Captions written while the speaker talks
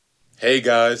Hey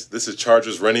guys, this is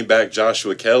Chargers running back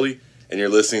Joshua Kelly, and you're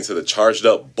listening to the Charged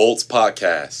Up Bolts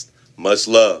podcast. Much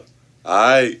love.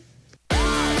 Aight.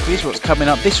 Here's what's coming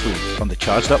up this week on the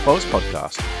Charged Up Bolts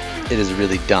podcast. It is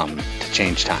really dumb to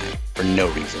change time for no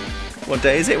reason. What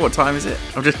day is it? What time is it?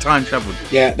 I've just time travelled.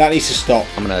 Yeah, that needs to stop.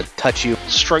 I'm going to touch you.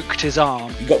 Stroked his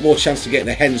arm. You've got more chance of getting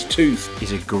a hen's tooth.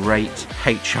 He's a great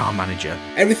HR manager.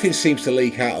 Everything seems to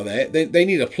leak out of there. They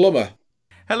need a plumber.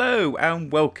 Hello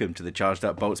and welcome to the Charged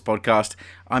Up Bolts podcast.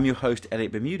 I'm your host,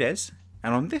 Elliott Bermudez,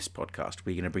 and on this podcast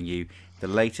we're going to bring you the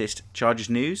latest Chargers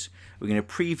news. We're going to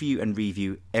preview and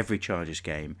review every Chargers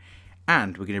game,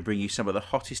 and we're going to bring you some of the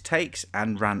hottest takes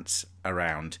and rants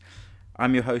around.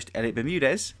 I'm your host, Elliott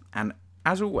Bermudez, and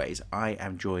as always, I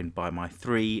am joined by my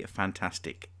three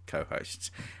fantastic co-hosts.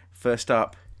 First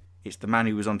up, it's the man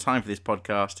who was on time for this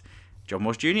podcast, John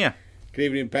Woz Jr. Good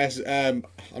evening, Bez. I'm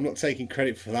not taking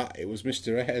credit for that. It was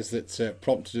Mr. Ayers that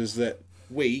prompted us that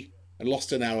we had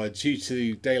lost an hour due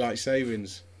to daylight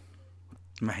savings.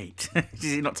 Mate,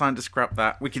 is it not time to scrap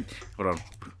that? We can hold on.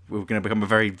 We're going to become a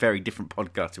very, very different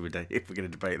podcast if we're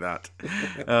going to debate that.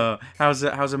 How's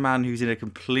a man who's in a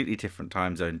completely different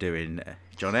time zone doing,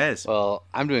 John Ayers? Well,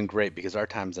 I'm doing great because our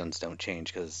time zones don't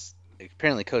change because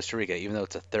apparently Costa Rica, even though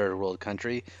it's a third world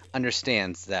country,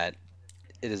 understands that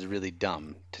it is really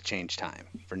dumb to change time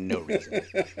for no reason.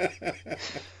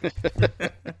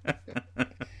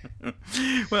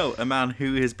 Well, a man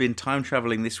who has been time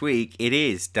travelling this week, it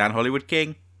is Dan Hollywood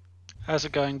King. How's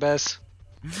it going, Bez?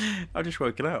 I've just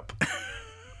woken up.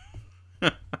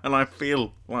 And I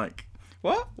feel like,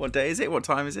 what? What day is it? What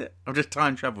time is it? I've just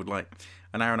time travelled like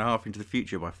an hour and a half into the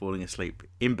future by falling asleep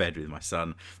in bed with my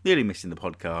son, nearly missing the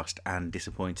podcast and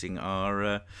disappointing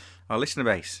our listener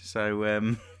base.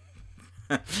 So,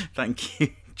 thank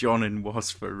you, John and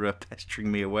Woz, for pestering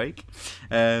me awake.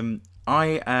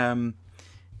 I am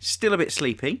still a bit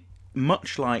sleepy,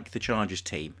 much like the Chargers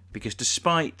team, because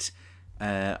despite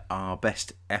our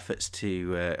best efforts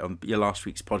to on your last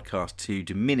week's podcast to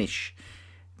diminish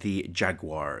the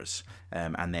Jaguars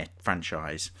and their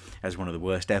franchise as one of the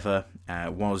worst ever,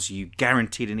 you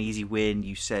guaranteed an easy win.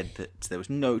 You said that there was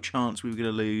no chance we were going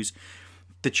to lose.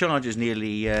 The Chargers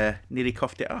nearly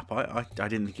coughed it up. I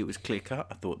didn't think it was clear cut.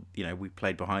 I thought we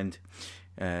played behind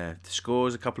the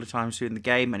scores a couple of times during the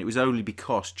game, and it was only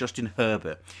because Justin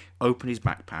Herbert opened his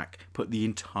backpack, put the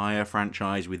entire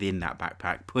franchise within that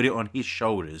backpack, put it on his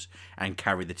shoulders, and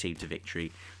carried the team to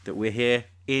victory that we're here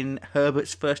in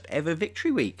Herbert's first ever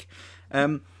victory week.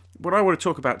 What I want to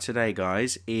talk about today,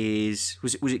 guys, is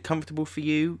was it comfortable for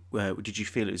you? Did you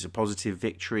feel it was a positive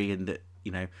victory and that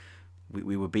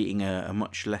we were beating a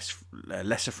much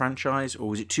lesser franchise, or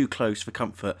was it too close for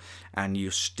comfort and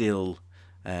you're still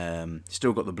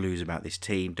got the blues about this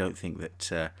team, don't think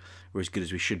that we're as good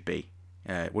as we should be?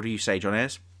 What do you say, John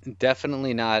Ayers?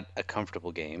 Definitely not a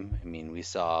comfortable game. I mean, we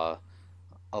saw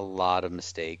a lot of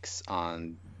mistakes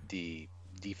on the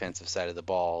defensive side of the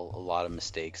ball, a lot of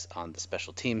mistakes on the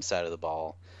special team side of the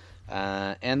ball.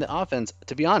 And the offense,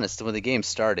 to be honest, when the game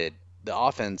started, the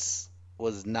offense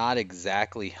was not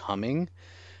exactly humming.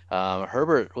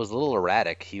 Herbert was a little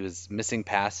erratic. He was missing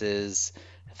passes,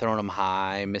 throwing them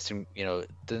high, missing, it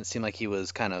didn't seem like he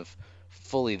was kind of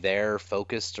fully there,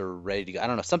 focused or ready to go. I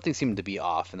don't know. Something seemed to be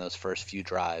off in those first few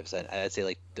drives. I'd say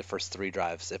like the first 3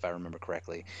 drives, if I remember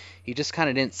correctly. He just kind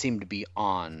of didn't seem to be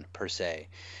on per se.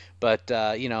 But,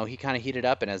 he kind of heated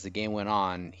up, and as the game went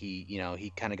on,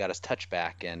 he kind of got his touch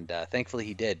back, and thankfully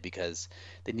he did, because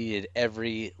they needed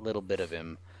every little bit of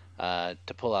him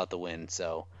to pull out the win.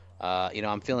 So,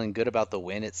 I'm feeling good about the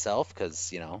win itself,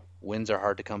 because, wins are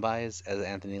hard to come by, as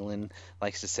Anthony Lynn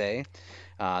likes to say.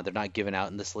 They're not given out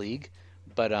in this league.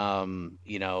 But,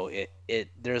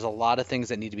 there's a lot of things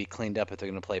that need to be cleaned up if they're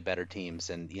going to play better teams.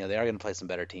 And, they are going to play some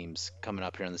better teams coming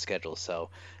up here on the schedule. So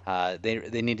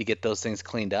they need to get those things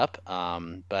cleaned up.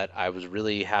 But I was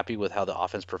really happy with how the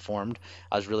offense performed.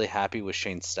 I was really happy with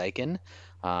Shane Steichen,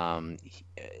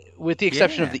 with the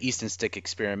exception of the Easton Stick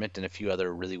experiment and a few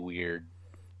other really weird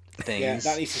things. Yeah,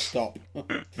 that needs to stop.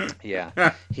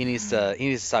 Yeah, he needs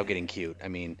to stop getting cute. I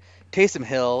mean, Taysom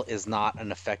Hill is not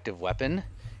an effective weapon.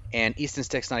 And Easton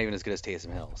Stick's not even as good as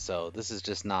Taysom Hill, so this is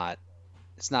just not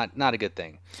a good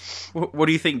thing. What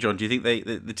do you think, John? Do you think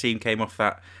the team came off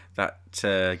that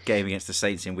game against the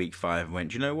Saints in Week 5 and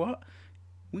went, do you know what?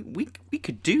 We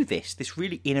could do this. This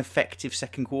really ineffective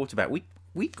second quarterback.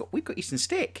 We've got Easton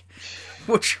Stick.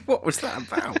 What was that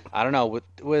about? I don't know.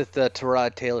 With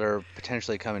Tyrod Taylor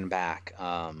potentially coming back,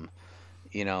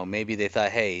 maybe they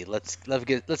thought, hey, let's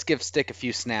give Stick a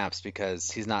few snaps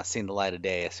because he's not seeing the light of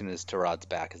day as soon as Terod's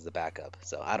back as the backup.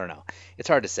 So I don't know. It's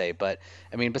hard to say, but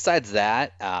I mean, besides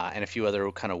that, and a few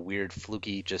other kind of weird,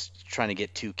 fluky, just trying to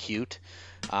get too cute.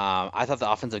 I thought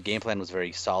the offensive game plan was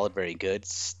very solid, very good.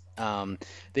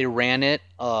 They ran it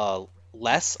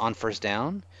less on first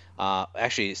down.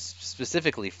 Actually,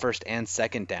 specifically first and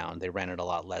second down, they ran it a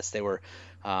lot less. They were,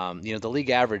 the league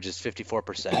average is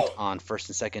 54% on first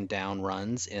and second down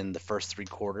runs in the first three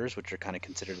quarters, which are kind of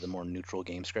considered the more neutral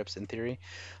game scripts in theory.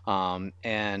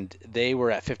 And they were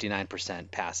at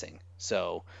 59% passing.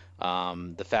 So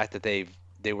the fact that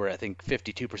they were, I think,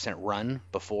 52% run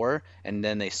before, and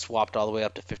then they swapped all the way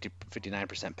up to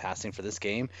 59% passing for this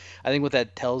game. I think what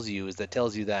that tells you is that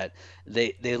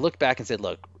they looked back and said,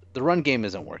 look, the run game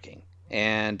isn't working,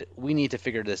 and we need to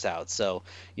figure this out. So,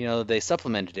 they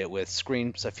supplemented it with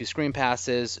a few screen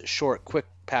passes, short, quick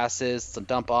passes, some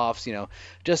dump offs.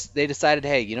 They decided,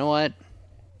 hey, you know what?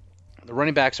 The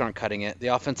running backs aren't cutting it. The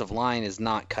offensive line is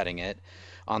not cutting it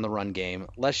on the run game.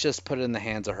 Let's just put it in the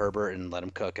hands of Herbert and let him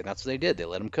cook. And that's what they did. They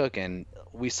let him cook, and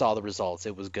we saw the results.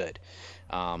 It was good.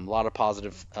 A lot of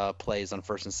positive plays on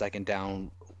first and second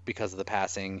down because of the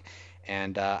passing.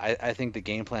 And I think the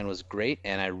game plan was great,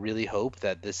 and I really hope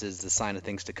that this is the sign of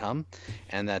things to come,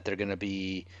 and that they're going to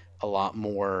be a lot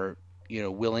more,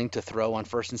 willing to throw on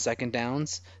first and second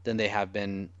downs than they have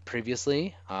been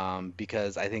previously,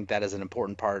 because I think that is an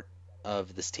important part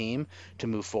of this team to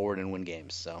move forward and win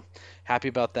games. So happy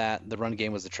about that. The run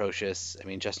game was atrocious. I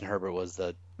mean, Justin Herbert was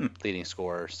the leading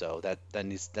scorer, so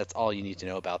that's all you need to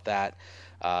know about that.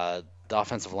 The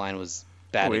offensive line was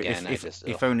bad again.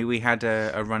 If only we had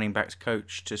a running backs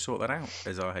coach to sort that out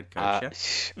as our head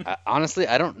coach. Honestly,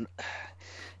 I don't.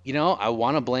 I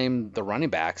want to blame the running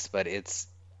backs, but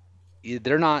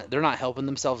they're not helping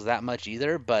themselves that much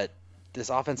either. But this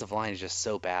offensive line is just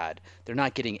so bad. They're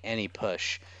not getting any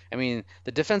push. I mean,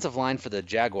 the defensive line for the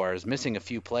Jaguars, missing a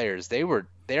few players,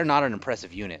 they're not an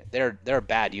impressive unit. They're a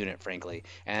bad unit, frankly.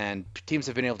 And teams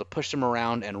have been able to push them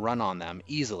around and run on them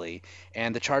easily.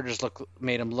 And the Chargers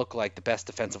made them look like the best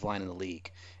defensive line in the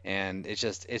league. And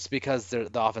it's because the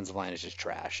offensive line is just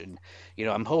trash. And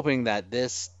I'm hoping that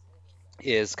this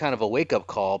is kind of a wake-up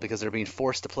call because they're being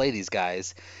forced to play these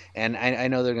guys. And I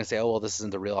know they're going to say, oh, well, this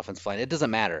isn't the real offensive line. It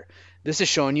doesn't matter. This is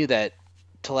showing you that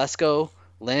Telesco,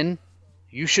 Lynn,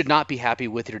 you should not be happy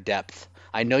with your depth.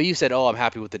 I know you said, oh, I'm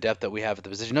happy with the depth that we have at the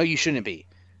position. No, you shouldn't be.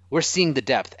 We're seeing the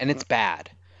depth, and it's bad.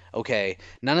 Okay?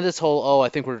 None of this whole, oh, I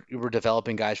think we're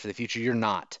developing guys for the future. You're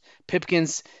not.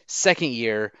 Pipkins, second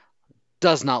year,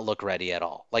 does not look ready at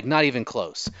all. Like, not even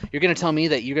close. You're going to tell me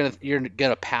that you're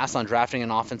gonna pass on drafting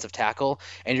an offensive tackle,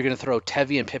 and you're going to throw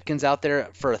Tevy and Pipkins out there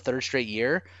for a third straight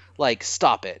year? Like,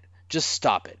 stop it. Just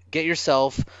stop it. Get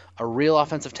yourself a real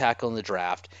offensive tackle in the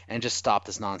draft and just stop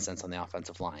this nonsense on the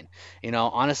offensive line.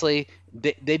 Honestly,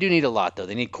 they do need a lot, though.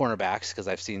 They need cornerbacks because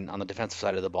I've seen on the defensive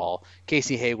side of the ball,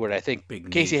 Casey Hayward, I think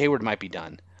Casey Hayward might be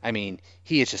done. I mean,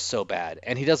 he is just so bad.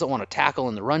 And he doesn't want to tackle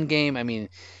in the run game. I mean,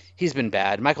 he's been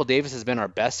bad. Michael Davis has been our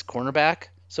best cornerback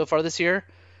so far this year.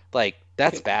 Like,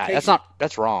 that's bad.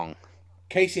 That's wrong.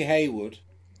 Casey Hayward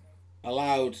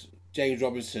allowed James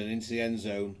Robinson into the end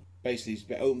zone.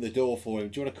 Basically, open the door for him.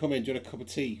 Do you want to come in? Do you want a cup of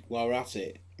tea while we're at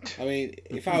it? I mean,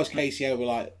 if I was Casey Hayward,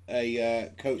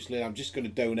 like, Coach Lynn, I'm just going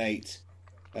to donate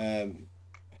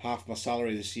half my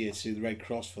salary this year to the Red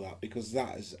Cross for that, because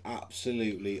that is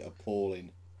absolutely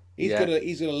appalling. He's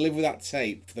gonna live with that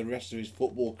tape for the rest of his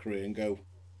football career and go,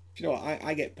 you know what?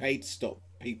 I get paid to stop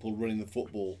people running the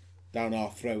football down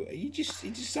our throat. He just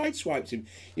sideswiped him.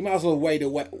 You might as well waved a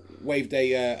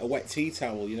wet tea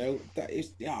towel.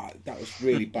 That was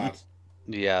really bad.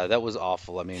 Yeah, that was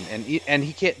awful. I mean, and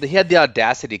he had the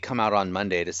audacity to come out on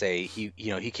Monday to say he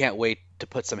can't wait to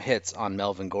put some hits on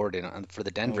Melvin Gordon for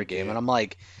the Denver game, and I'm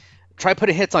like, try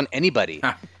putting hits on anybody.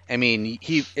 I mean,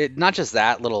 not just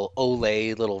that little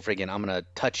friggin' I'm gonna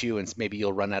touch you and maybe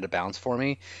you'll run out of bounds for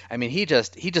me. I mean, he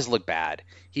just looked bad.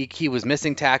 He was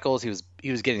missing tackles. He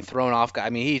was getting thrown off. I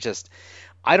mean,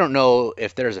 I don't know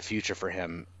if there's a future for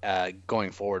him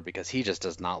going forward because he just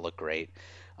does not look great.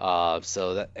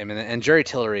 And Jerry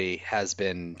Tillery has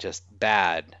been just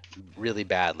bad, really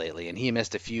bad lately, and he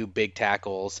missed a few big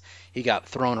tackles. He got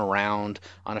thrown around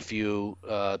on a few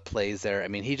plays there. I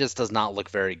mean, he just does not look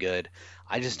very good.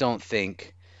 I just don't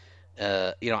think,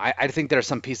 I think there are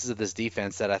some pieces of this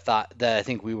defense that I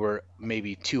think we were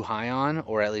maybe too high on,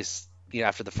 or at least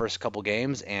after the first couple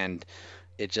games, and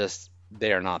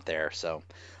they are not there. So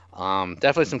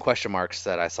definitely some question marks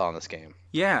that I saw in this game.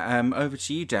 Yeah, over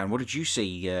to you, Dan. What did you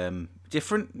see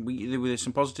different? Were there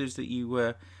some positives that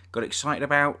you got excited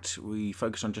about? We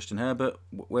focused on Justin Herbert.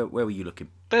 Where were you looking?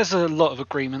 There's a lot of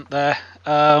agreement there.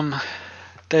 I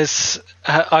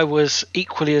was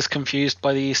equally as confused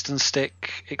by the Eastern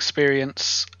Stick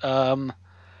experience, and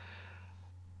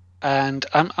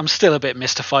I'm still a bit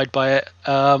mystified by it.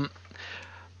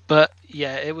 But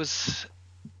yeah,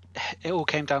 it all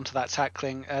came down to that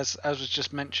tackling, as was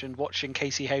just mentioned. Watching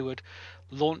Casey Hayward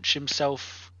launch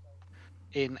himself,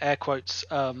 in air quotes,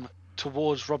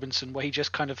 towards Robinson, where he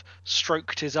just kind of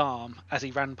stroked his arm as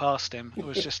he ran past him. It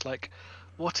was just like,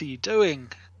 what are you doing?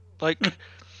 Like,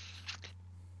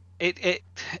 it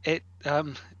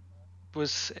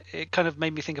kind of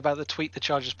made me think about the tweet the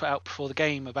Chargers put out before the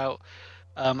game about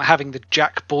having the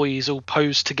Jack boys all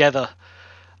posed together,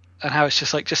 and how it's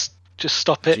just like, just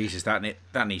stop it. Jesus,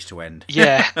 that needs to end.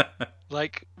 Yeah.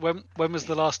 Like, when was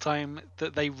the last time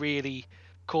that they really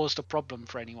caused a problem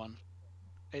for anyone?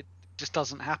 It just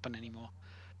doesn't happen anymore.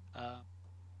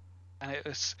 And it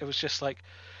was just like,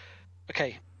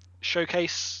 okay,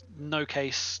 showcase, no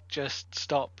case, just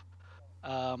stop.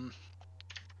 And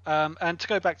to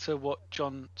go back to what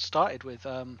John started with,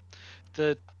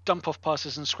 the dump off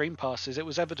passes and screen passes, it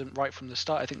was evident right from the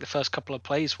start. I think the first couple of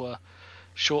plays were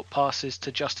short passes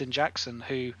to Justin Jackson,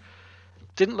 who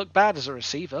didn't look bad as a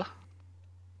receiver.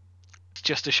 It's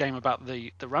just a shame about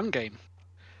the run game.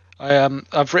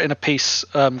 I've written a piece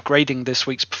grading this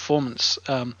week's performance.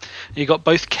 You got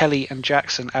both Kelly and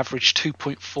Jackson averaged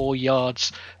 2.4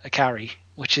 yards a carry,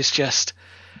 which is just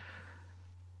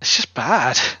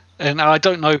bad. And I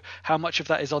don't know how much of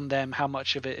that is on them, how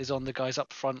much of it is on the guys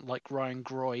up front like Ryan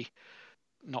Groy,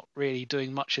 not really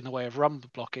doing much in the way of run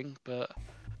blocking, but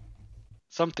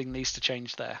something needs to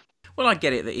change there. Well, I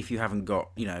get it that if you haven't got,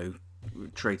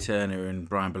 Trey Turner and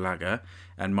Brian Balaga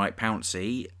and Mike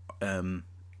Pouncey,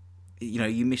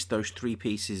 you missed those three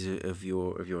pieces of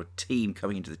your team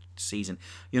coming into the season.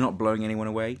 You're not blowing anyone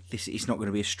away. This is not going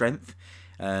to be a strength.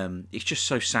 It's just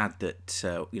so sad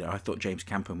that I thought James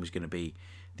Campen was going to be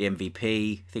the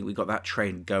MVP. I think we got that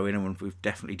train going, and we've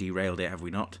definitely derailed it, have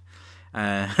we not?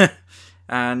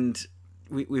 And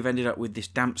we've ended up with this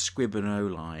damp squib and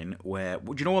O-line where,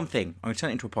 do you know one thing? I'm going to turn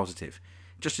it into a positive.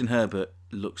 Justin Herbert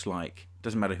looks like,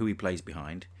 doesn't matter who he plays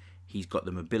behind, he's got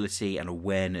the mobility and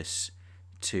awareness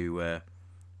to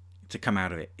come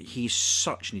out of it. He's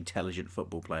such an intelligent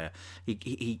football player.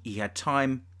 He had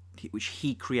time which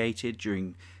he created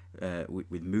during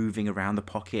with moving around the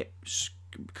pocket,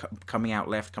 coming out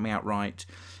left, coming out right,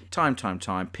 time,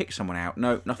 pick someone out,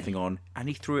 no, nothing on, and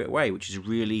he threw it away, which is a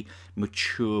really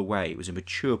mature way. It was a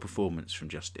mature performance from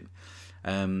Justin.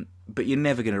 But you're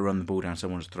never going to run the ball down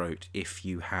someone's throat if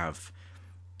you have,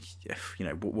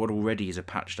 what already is a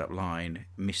patched up line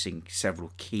missing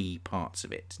several key parts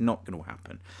of it. It's not going to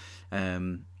happen.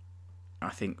 I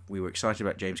think we were excited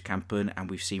about James Campen, and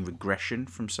we've seen regression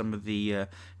from some of the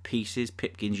pieces.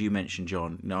 Pipkins, you mentioned,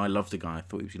 John. I love the guy. I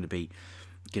thought he was going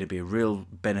to be a real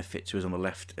benefit to us on the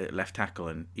left tackle,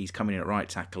 and he's coming in at right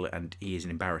tackle, and he is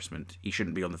an embarrassment. He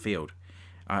shouldn't be on the field.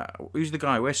 Who's the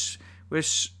guy? Where's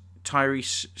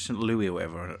Tyrese St. Louis or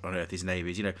whatever on earth his name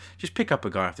is? Just pick up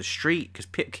a guy off the street, because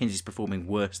Pipkins is performing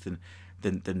worse than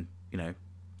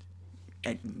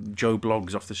Joe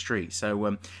Bloggs off the street.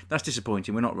 So that's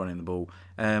disappointing. We're not running the ball.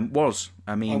 I'm going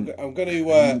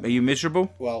to... are you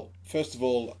miserable? Well, first of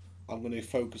all, I'm going to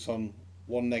focus on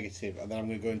one negative, and then I'm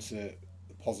going to go into the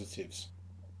positives.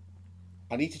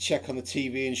 I need to check on the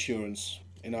TV insurance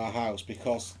in our house,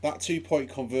 because that 2-point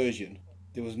conversion,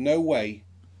 there was no way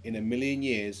in a million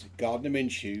years Gardner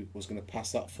Minshew was going to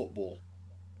pass that football.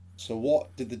 So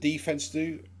what did the defense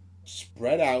do?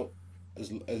 Spread out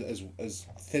as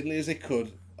thinly as they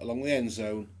could along the end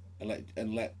zone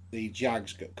and let the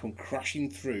Jags come crashing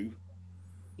through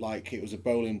like it was a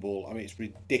bowling ball. I mean, it's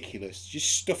ridiculous.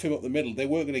 Just stuff him up the middle. They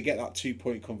weren't going to get that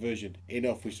 2-point conversion.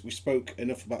 Enough. We spoke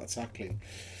enough about the tackling.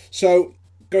 So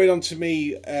going on to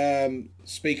me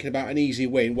speaking about an easy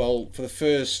win. Well, for the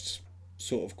first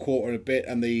sort of quarter and a bit,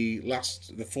 and the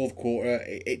fourth quarter,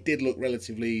 it did look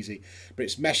relatively easy. But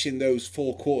it's meshing those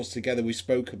 4 quarters together we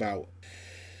spoke about.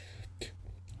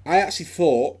 I actually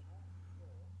thought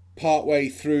partway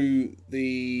through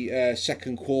the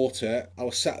second quarter, I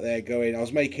was sat there I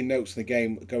was making notes of the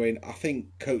game going, I think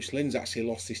Coach Lynn's actually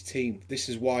lost his team. This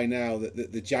is why now that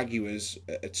the Jaguars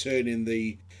are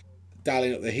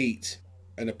dialing up the heat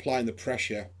and applying the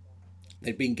pressure.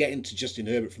 They'd been getting to Justin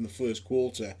Herbert from the first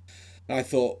quarter. And I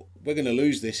thought, we're going to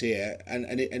lose this here. And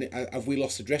have we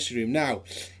lost the dressing room? Now,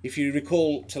 if you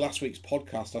recall to last week's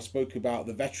podcast, I spoke about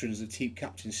the veterans, the team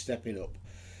captains stepping up.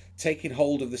 taking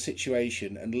hold of the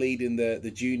situation and leading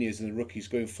the juniors and the rookies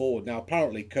going forward. Now,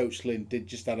 apparently, Coach Lynn did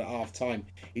just that at half time.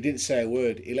 He didn't say a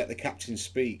word. He let the captain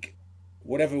speak.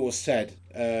 Whatever was said,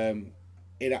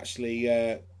 it actually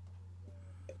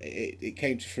it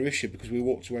came to fruition because we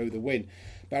walked away with a win.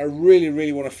 But I really,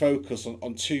 really want to focus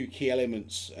on two key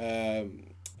elements.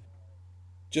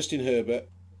 Justin Herbert,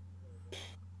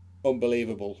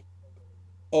 unbelievable.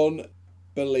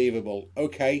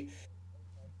 Okay,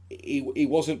 he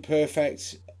wasn't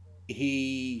perfect.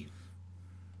 He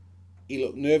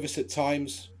looked nervous at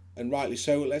times, and rightly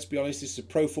so. Let's be honest, this is a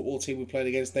pro football team we're playing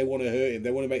against. They want to hurt him.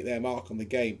 They want to make their mark on the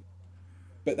game.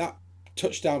 But that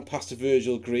touchdown pass to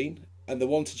Virgil Green and the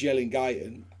one to Jalen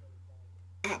Guyton,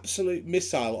 absolute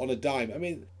missile on a dime. I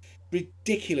mean,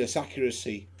 ridiculous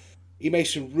accuracy. He made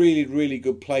some really, really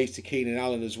good plays to Keenan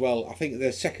Allen as well. I think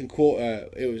the second quarter,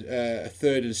 it was a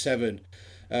 3rd and 7.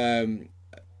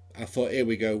 I thought, here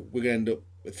we go, we're going to end up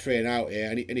with 3 and out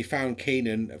here. And he found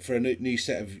Keenan for a new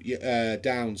set of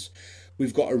downs.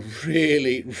 We've got a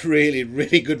really, really,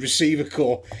 really good receiver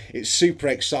core. It's super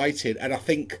exciting. And I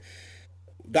think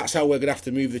that's how we're going to have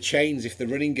to move the chains if the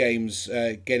running game's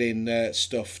getting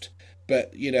stuffed.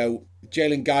 But, Jalen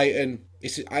Guyton,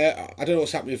 I don't know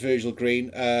what's happening with Virgil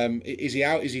Green. Is he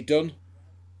out? Is he done?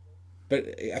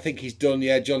 But I think he's done,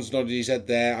 yeah. John's nodded his head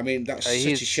there. I mean, that's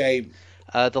such a shame.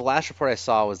 The last report I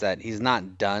saw was that he's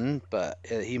not done, but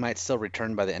he might still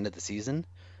return by the end of the season.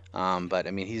 But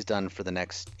I mean, he's done for the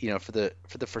next, for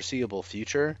the foreseeable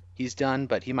future. He's done,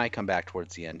 but he might come back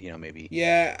towards the end. Maybe.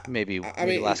 Yeah. Maybe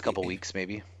the last couple weeks,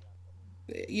 maybe.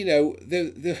 In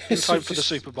time for the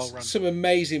Super Bowl run. Some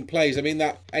amazing plays. I mean,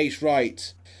 that ace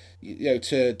right,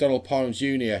 to Donald Parham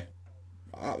Jr.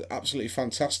 Absolutely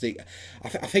fantastic. I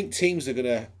think teams are going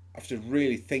to have to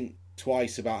really think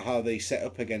twice about how they set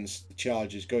up against the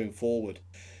Chargers going forward,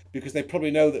 because they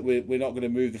probably know that we're not going to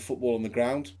move the football on the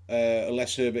ground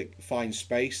unless Herbert finds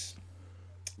space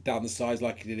down the sides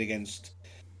like he did against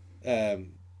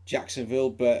Jacksonville.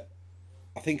 But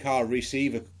I think our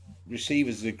receivers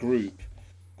as a group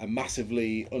are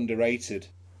massively underrated.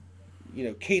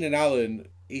 Keenan Allen,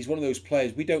 he's one of those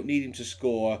players, we don't need him to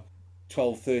score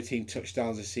 12, 13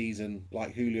 touchdowns a season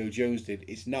like Julio Jones did.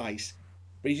 It's nice,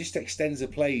 but he just extends the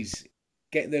plays,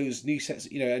 getting those new sets,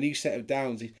 a new set of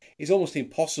downs. It's almost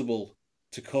impossible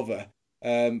to cover.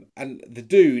 And the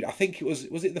dude, I think was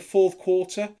it the fourth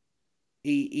quarter?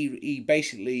 He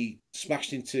basically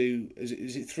smashed into,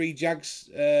 is it 3 Jags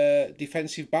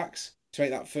defensive backs to make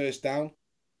that first down.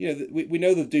 We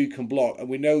know the dude can block, and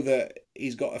we know that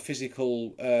he's got a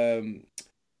physical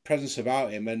presence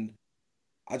about him. And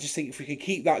I just think if we can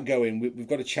keep that going, we've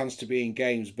got a chance to be in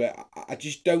games. But I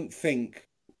just don't think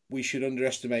we should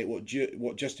underestimate what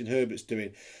Justin Herbert's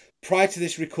doing. Prior to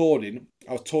this recording,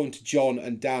 I was talking to John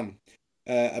and Dan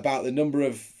about the number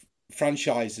of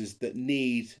franchises that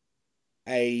need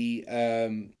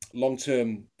a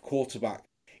long-term quarterback.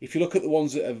 If you look at the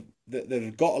ones that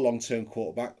have got a long-term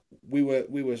quarterback, we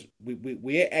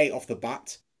hit 8 off the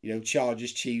bat.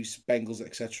 Chargers, Chiefs, Bengals,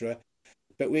 etc.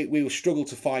 But we will struggle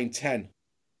to find 10.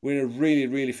 We're in a really,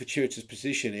 really fortuitous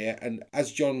position here. And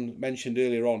as John mentioned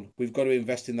earlier on, we've got to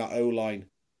invest in that O-line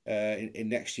in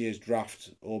next year's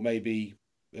draft, or maybe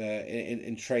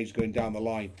in trades going down the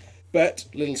line. But,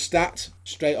 little stat,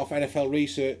 straight off NFL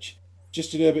research,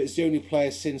 Justin Herbert is the only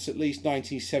player since at least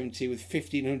 1970 with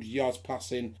 1,500 yards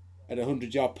passing and a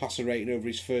 100-yard passer rating over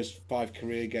his first 5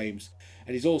 career games.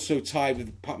 And he's also tied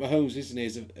with Pat Mahomes, isn't he,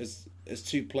 as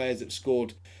 2 players that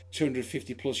scored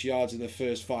 250-plus yards in the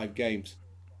first 5 games.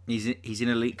 He's in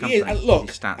elite company.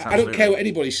 Look, I don't care what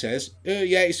anybody says.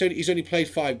 He's only played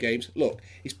 5 games. Look,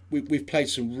 we've played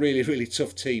some really, really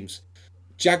tough teams.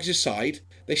 Jags aside,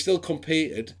 they still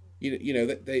competed.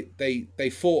 They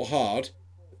fought hard.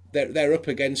 They're up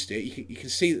against it. You can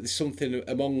see that there's something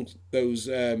among those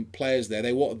players there.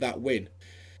 They wanted that win.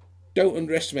 Don't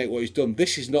underestimate what he's done.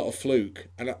 This is not a fluke.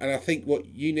 And I think what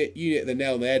you hit the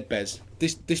nail on the head, Bez.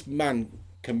 This man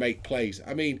can make plays.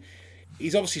 I mean,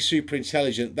 he's obviously super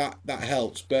intelligent. That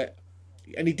helps.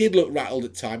 And he did look rattled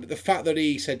at times. But the fact that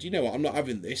he said, you know what, I'm not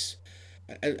having this,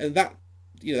 and that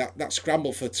that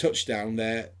scramble for a touchdown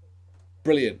there,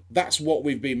 brilliant. That's what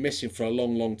we've been missing for a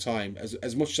long, long time.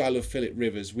 As much as I love Phillip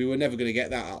Rivers, we were never going to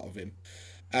get that out of him.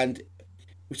 And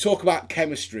we talk about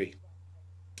chemistry,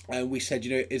 and we said,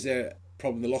 is there a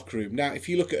problem in the locker room? Now, if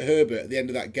you look at Herbert at the end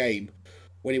of that game,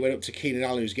 when he went up to Keenan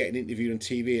Allen, who's getting interviewed on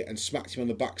TV, and smacked him on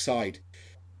the backside.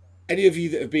 Any of you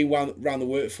that have been around the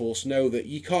workforce know that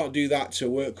you can't do that to a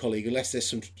work colleague unless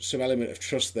there's some element of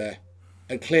trust there,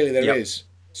 and clearly there is.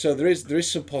 So there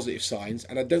is some positive signs,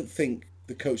 and I don't think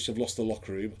the coaches have lost the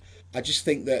locker room. I just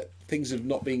think that things have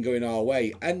not been going our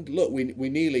way. And look, we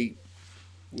nearly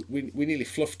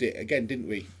fluffed it again, didn't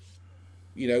we?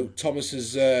 You know, Thomas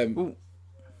has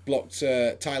blocked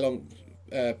Tai Long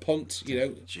punt. You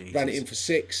know, Jesus. Ran it in for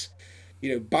 6.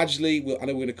 You know, Badgley. I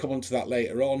know we're going to come on to that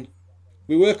later on.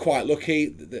 We were quite lucky.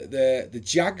 The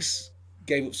Jags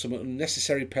gave up some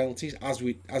unnecessary penalties,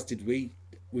 as did we.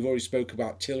 We've already spoke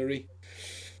about Tillery.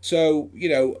 So, you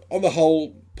know, on the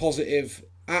whole, positive.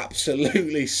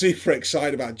 Absolutely super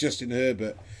excited about Justin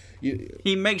Herbert.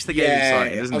 He makes the game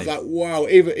exciting, doesn't he? I was like, wow.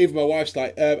 Even my wife's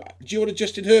like, do you want a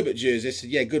Justin Herbert jersey? I said,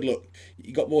 yeah, good luck.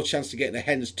 You got more chance to get in a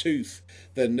hen's tooth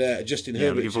than a Justin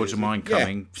Herbert looking forward jersey. to mine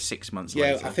coming 6 months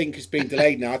later. Yeah, I think it's been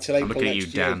delayed now till April looking at you,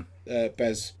 next year, Dan.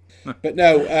 Bez. But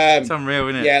no, it's unreal,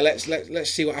 isn't it? Yeah, let's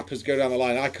see what happens go down the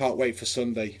line. I can't wait for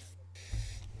Sunday.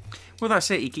 Well,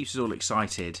 that's it. He keeps us all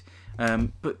excited.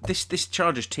 But this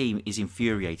Chargers team is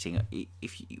infuriating.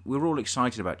 We're all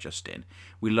excited about Justin.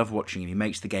 We love watching him. He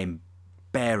makes the game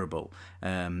bearable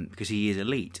because he is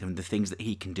elite, and the things that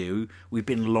he can do, we've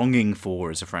been longing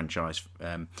for as a franchise.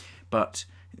 But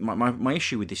my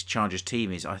issue with this Chargers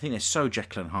team is I think they're so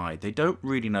Jekyll and Hyde. They don't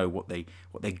really know what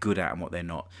they're good at and what they're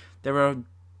not. There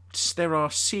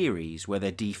are series where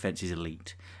their defense is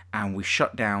elite, and we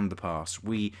shut down the pass.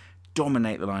 We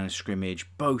dominate the line of scrimmage.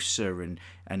 Bosa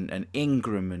and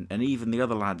Ingram and even the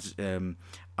other lads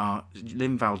are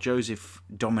Linval Joseph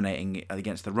dominating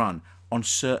against the run on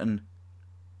certain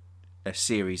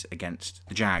series against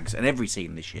the Jags and every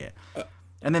team this year.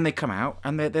 And then they come out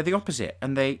and they're the opposite.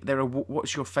 And they're a,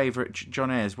 what's your favourite,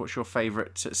 John Ayers, what's your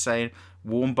favourite saying?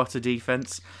 Warm butter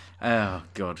defence? Oh,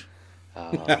 God.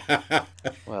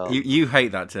 Well, you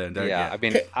hate that term, don't you? Yeah, I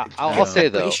mean, I'll say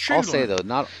though. It's true, I'll say though.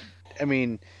 Not. I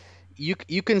mean, you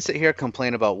can sit here and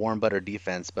complain about warm butter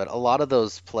defense, but a lot of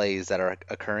those plays that are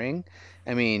occurring,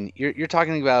 I mean, you're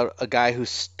talking about a guy who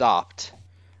stopped,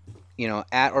 you know,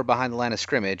 at or behind the line of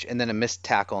scrimmage, and then a missed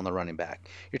tackle on the running back.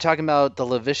 You're talking about the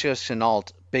Laviska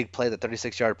Shenault big play, the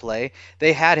 36-yard play.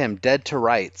 They had him dead to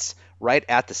rights, right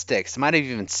at the sticks. They might have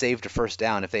even saved a first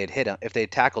down if they had hit him, if they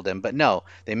had tackled him. But no,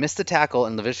 they missed the tackle,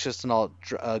 and Laviska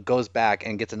Shenault goes back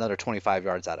and gets another 25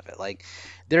 yards out of it. Like,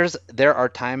 there are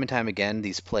time and time again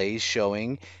these plays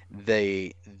showing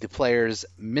the players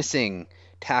missing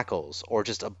tackles or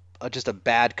just a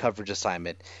bad coverage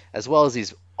assignment, as well as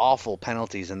these awful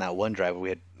penalties in that one drive where we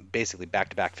had basically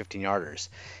back-to-back 15-yarders.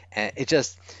 And it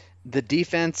just, the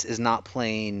defense is not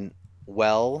playing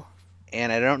well,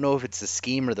 and I don't know if it's the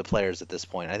scheme or the players at this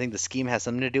point. I think the scheme has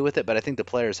something to do with it, but I think the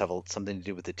players have something to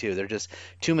do with it too. There are just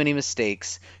too many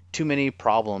mistakes, too many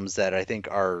problems that I think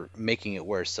are making it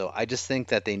worse. So I just think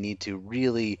that they need to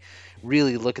really,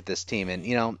 really look at this team. And,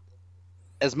 you know,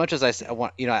 as much as I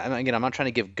want, you know, again, I'm not trying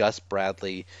to give Gus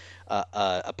Bradley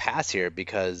a pass here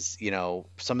because, you know,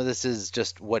 some of this is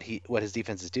just what his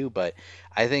defenses do. But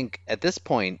I think at this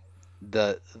point,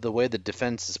 the way the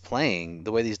defense is playing,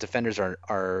 the way these defenders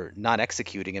are not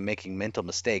executing and making mental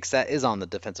mistakes, that is on the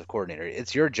defensive coordinator.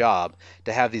 It's your job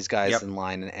to have these guys in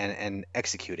line and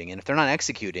executing. And if they're not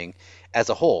executing as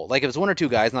a whole, like if it's one or two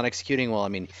guys not executing, well, I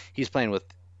mean, he's playing with,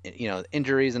 you know,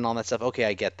 injuries and all that stuff. Okay,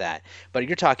 I get that. But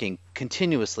you're talking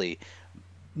continuously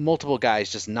multiple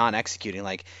guys just not executing.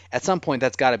 Like at some point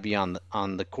that's got to be on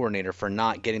the coordinator for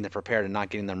not getting them prepared and not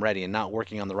getting them ready and not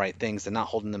working on the right things and not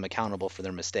holding them accountable for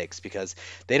their mistakes, because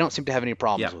they don't seem to have any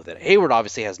problems with it. Hayward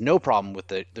obviously has no problem with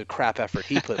the crap effort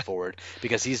he put forward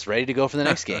because he's ready to go for the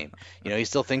next game. You know, he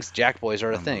still thinks Jack boys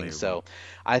are a thing. So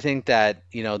I think that,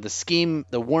 you know, the scheme,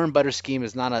 the warm butter scheme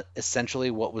is not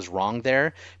essentially what was wrong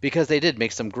there, because they did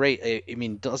make some great, I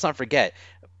mean, let's not forget,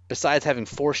 besides having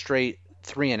 4 straight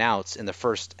 3-and-outs in the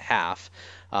first half,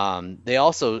 they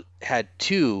also had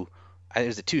 2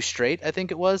 straight, I think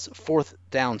it was, 4th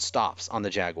down stops on the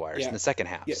Jaguars in the second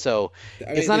half. So I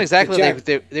mean, it's not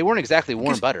exactly they weren't exactly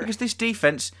warm butter, because this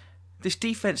defense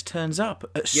turns up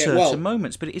at certain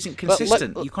moments, but it isn't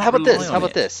consistent. You can't how about rely this? on How about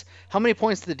it. this? How many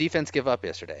points did the defense give up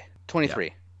yesterday? 23.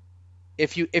 Yeah.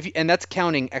 If you and that's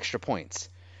counting extra points.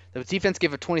 The defense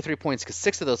gave up 23 points because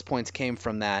 6 of those points came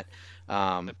from that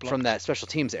special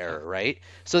teams error, right?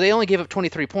 So they only gave up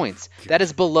 23 points. That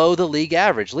is below the league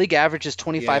average. League average is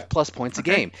 25 plus points a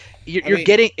game.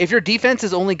 If your defense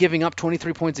is only giving up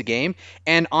 23 points a game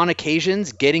and on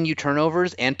occasions getting you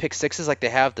turnovers and pick sixes like they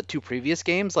have the 2 previous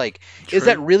games, like, is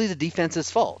that really the defense's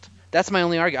fault? That's my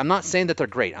only argument. I'm not saying that they're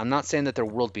great. I'm not saying that they're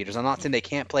world beaters. I'm not saying they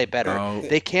can't play better. Oh,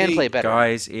 they can play better.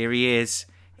 Guys, here he is.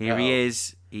 He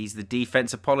is. He's the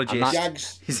defense apologist. I'm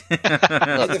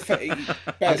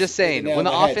just saying, when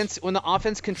the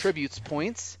offense contributes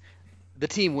points, the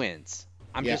team wins.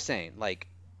 I'm just saying, like,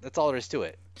 that's all there is to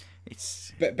it.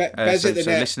 It's Bez so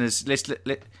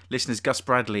listeners, Gus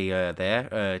Bradley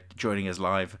there joining us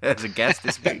live as a guest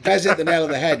this week. Bez hit the nail on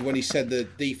the head when he said the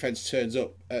defense turns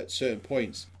up at certain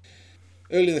points.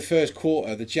 Early in the first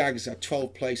quarter, the Jags had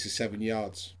 12 plays for 7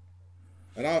 yards,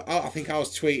 and I think I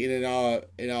was tweeting in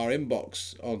our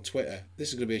inbox on Twitter, this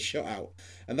is going to be a shutout,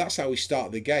 and that's how we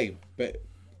started the game. But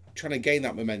trying to gain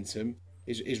that momentum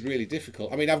is really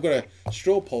difficult. I mean, I've got a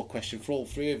straw poll question for all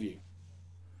three of you.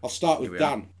 I'll start with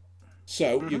Dan.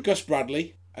 So you're Gus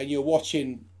Bradley, and you're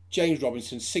watching James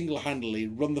Robinson single-handedly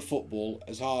run the football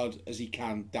as hard as he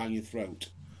can down your throat.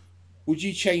 Would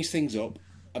you change things up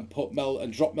and put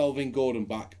drop Melvin Gordon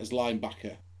back as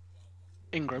linebacker?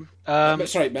 Ingram.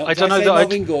 Sorry, I don't know that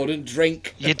Melvin Gordon.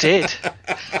 Drink. You did.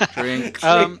 Drink.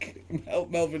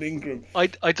 Melvin Ingram.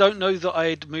 I don't know that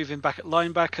I'd move him back at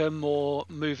linebacker. More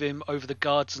move him over the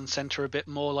guards and centre a bit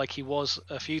more, like he was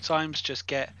a few times. Just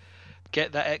get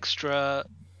that extra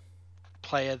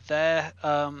player there.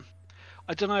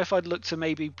 I don't know if I'd look to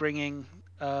maybe bringing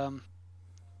more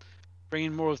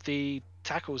of the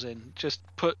tackles in. Just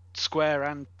put Square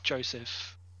and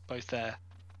Joseph both there.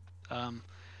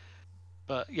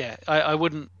 But yeah, I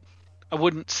wouldn't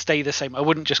stay the same. I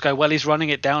wouldn't just go, well, he's running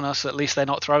it down us, at least they're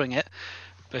not throwing it,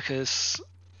 because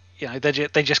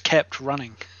they just kept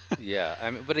running. Yeah,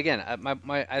 I mean, but again,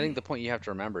 I think the point you have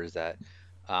to remember is that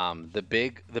the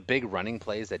big running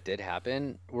plays that did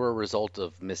happen were a result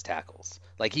of missed tackles.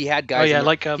 Like he had guys.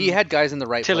 He had guys in the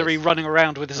right Tillery place. running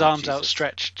around with his arms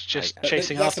outstretched, just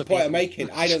chasing after people. That's the point I'm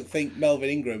making. I don't think Melvin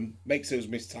Ingram makes those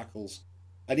missed tackles.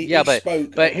 And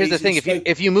but here's the thing: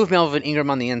 if you move Melvin Ingram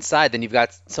on the inside, then you've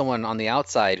got someone on the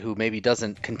outside who maybe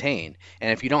doesn't contain.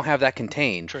 And if you don't have that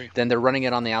contained, then they're running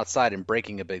it on the outside and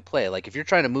breaking a big play. Like if you're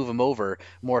trying to move him over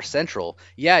more central,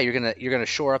 you're gonna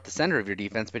shore up the center of your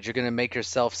defense, but you're gonna make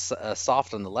yourself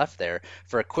soft on the left there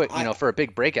for a quick, for a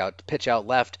big breakout pitch out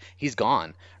left. He's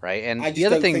gone, right? And I just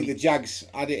don't think the Jags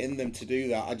had it in them to do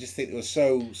that. I just think they were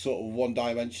so sort of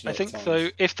one-dimensional. I think so.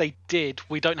 If they did,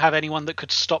 we don't have anyone that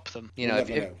could stop them.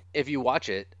 If you watch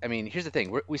it, I mean, here's the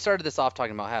thing. We started this off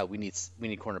talking about how we need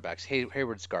cornerbacks.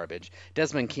 Hayward's garbage.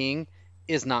 Desmond King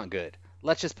is not good.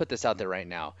 Let's just put this out there right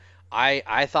now.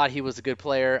 I thought he was a good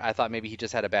player. I thought maybe he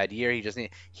just had a bad year.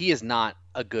 He is not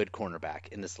a good cornerback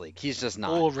in this league. He's just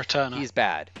not. Or returner. He's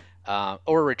bad.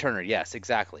 Or a returner. Yes,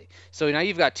 exactly. So now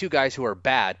you've got two guys who are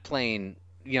bad playing,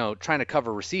 trying to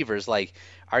cover receivers. Like,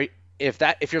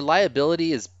 if your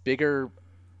liability is bigger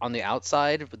on the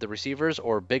outside with the receivers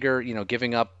or bigger,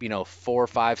 giving up, 4,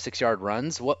 5, 6 yard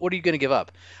runs, what are you going to give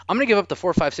up? I'm going to give up the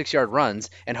 4, 5, 6 yard runs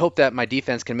and hope that my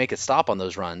defense can make a stop on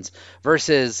those runs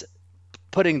versus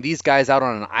putting these guys out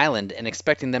on an island and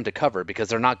expecting them to cover because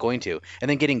they're not going to, and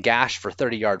then getting gashed for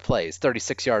 30-yard plays,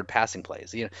 36-yard passing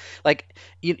plays.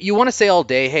 You want to say all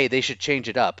day, hey, they should change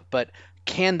it up, but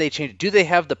can they change it? Do they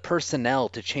have the personnel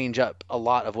to change up a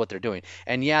lot of what they're doing?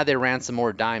 And yeah, they ran some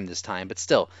more dime this time, but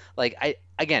still, I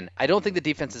don't think the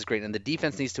defense is great, and the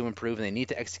defense needs to improve, and they need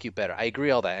to execute better. I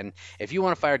agree all that, and if you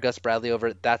want to fire Gus Bradley over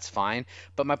it, that's fine.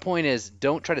 But my point is,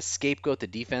 don't try to scapegoat the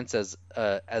defense as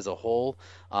a whole,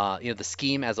 the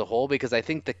scheme as a whole, because I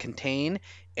think the contain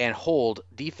and hold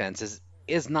defense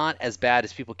is not as bad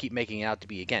as people keep making it out to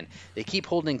be. Again, they keep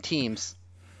holding teams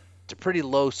to pretty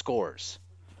low scores.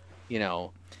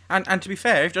 And to be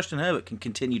fair, if Justin Herbert can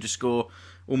continue to score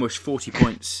almost 40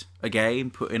 points a game,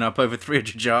 putting up over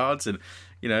 300 yards and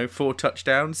 4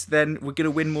 touchdowns, then we're going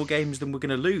to win more games than we're going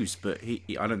to lose. But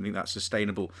I don't think that's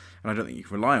sustainable, and I don't think you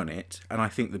can rely on it. And I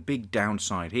think the big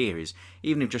downside here is,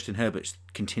 even if Justin Herbert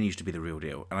continues to be the real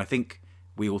deal, and I think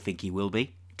we all think he will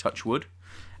be, touch wood,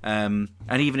 and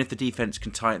even if the defense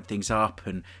can tighten things up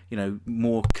and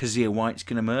more Kazir White's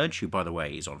can emerge, who by the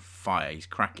way is on fire, he's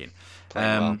cracking.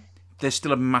 There's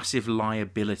still a massive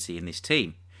liability in this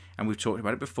team. And we've talked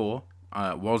about it before.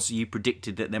 You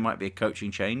predicted that there might be a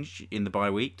coaching change in the bye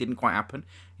week. Didn't quite happen.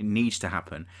 It needs to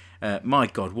happen. My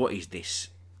God, what is this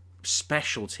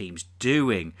special teams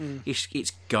doing?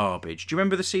 It's garbage. Do you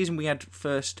remember the season we had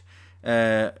first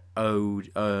the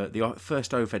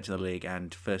first offense in the league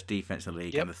and first defense in the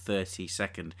league, and the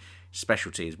 32nd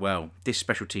specialty as well? This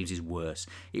special teams is worse.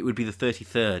 It would be the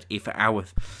 33rd if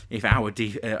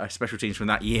our special teams from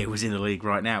that year was in the league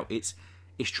right now. It's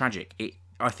tragic.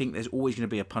 I think there's always going to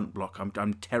be a punt block.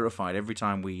 I'm terrified every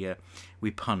time we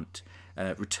punt.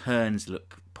 Returns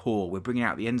look poor. We're bringing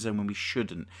out the end zone when we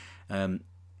shouldn't.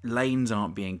 Lanes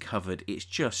aren't being covered. It's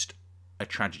just a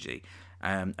tragedy.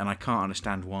 And I can't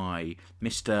understand why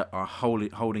Mr.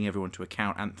 holding everyone to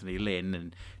account, Anthony Lynn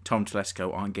and Tom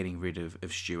Telesco, aren't getting rid of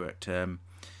Stewart.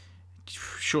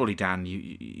 Surely, Dan,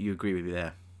 you agree with me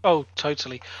there? Oh,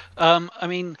 totally. I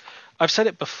mean, I've said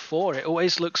it before. It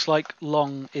always looks like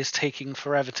Long is taking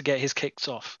forever to get his kicks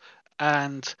off,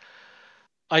 and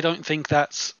I don't think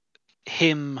that's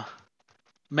him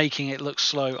making it look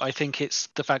slow. I think it's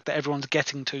the fact that everyone's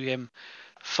getting to him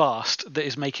fast that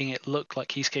is making it look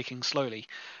like he's kicking slowly.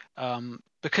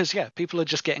 Because people are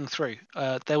just getting through.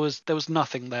 There was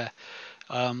nothing there.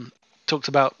 Talked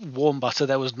about warm butter.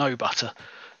 There was no butter.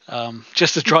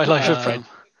 Just a dry loaf of bread.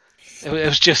 It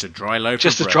was just a dry loaf.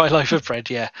 Just of a bread. dry loaf of bread.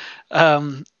 Yeah.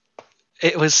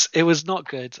 It was not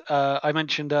good. I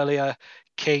mentioned earlier,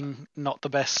 King not the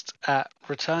best at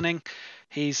returning.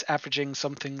 He's averaging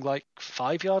something like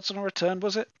 5 yards on a return.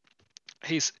 Was it?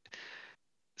 It's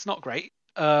not great.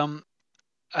 And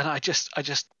I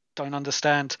just don't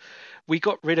understand. We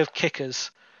got rid of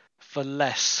kickers for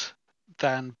less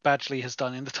than Badgley has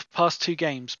done in the past 2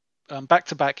 games. Back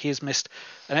to back, he has missed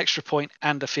an extra point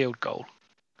and a field goal.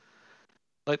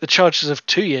 Like the Chargers of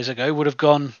 2 years ago would have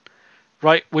gone,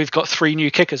 right, we've got 3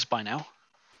 new kickers by now.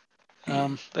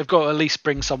 They've got to at least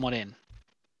bring someone in.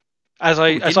 As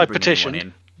I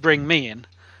petitioned, bring me in.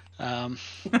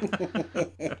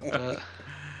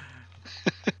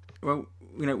 Well,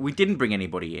 we didn't bring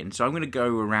anybody in, so I'm going to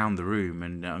go around the room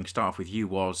and start off with you,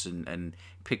 Woz, and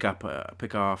pick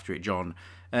after it, John.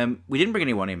 We didn't bring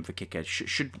anyone in for kicker.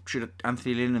 Should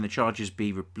Anthony Lynn and the Chargers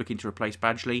be looking to replace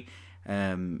Badgley?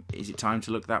 Is it time to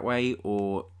look that way,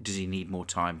 or does he need more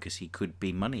time because he could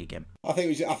be money again? I think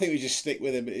we just stick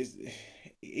with him.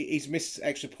 He's missed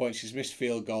extra points, he's missed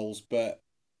field goals, but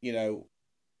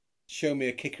show me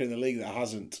a kicker in the league that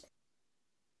hasn't.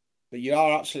 But you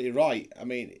are absolutely right. I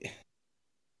mean,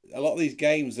 a lot of these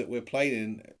games that we're playing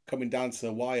in coming down to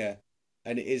the wire,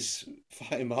 and it is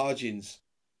fighting margins.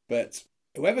 But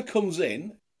whoever comes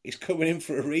in is coming in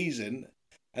for a reason,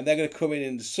 and they're going to come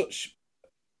in such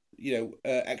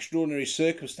extraordinary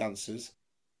circumstances.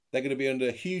 They're going to be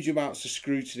under huge amounts of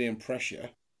scrutiny and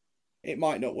pressure. It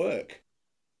might not work.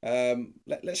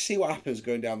 Let's see what happens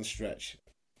going down the stretch.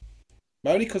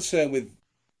 My only concern with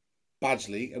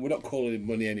Badgley, and we're not calling him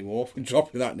Money anymore, we're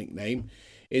dropping that nickname,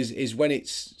 is when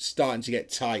it's starting to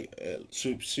get tight,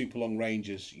 super long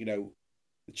ranges. The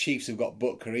Chiefs have got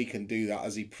Butker, he can do that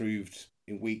as he proved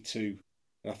in week 2.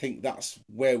 And I think that's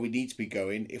where we need to be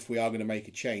going if we are going to make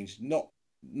a change. Not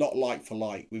like for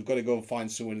like. We've got to go and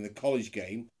find someone in the college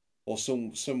game or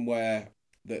somewhere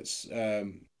that's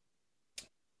in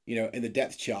the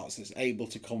depth charts that's able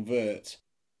to convert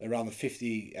around the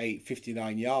 58,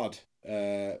 59 yard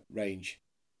range.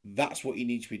 That's what you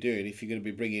need to be doing if you're going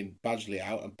to be bringing Badgley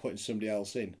out and putting somebody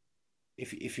else in.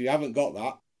 If you haven't got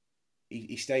that,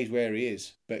 he stays where he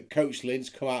is. But Coach Lynn's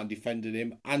come out and defended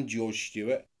him, and George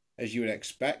Stewart, as you would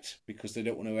expect, because they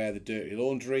don't want to air the dirty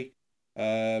laundry.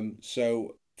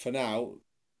 So for now,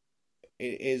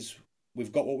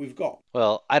 we've got what we've got.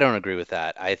 Well, I don't agree with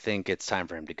that. I think it's time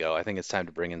for him to go. I think it's time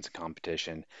to bring in some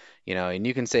competition. And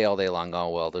you can say all day long, oh,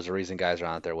 well, there's a reason guys are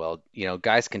out there. Well,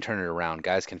 guys can turn it around.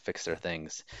 Guys can fix their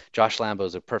things. Josh Lambo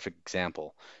is a perfect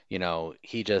example. He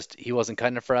wasn't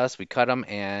cutting it for us. We cut him,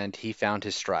 and he found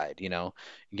his stride.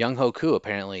 Young Hoku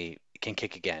apparently can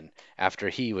kick again after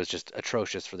he was just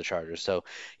atrocious for the Chargers. So,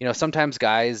 sometimes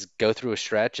guys go through a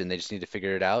stretch and they just need to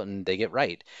figure it out and they get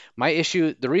right. My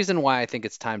issue, the reason why I think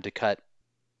it's time to cut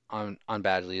on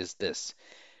Badgley is this.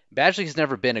 Badgley has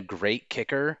never been a great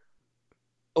kicker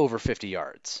over 50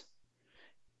 yards.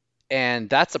 And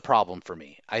that's a problem for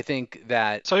me. I think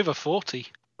that it's over 40.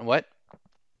 What?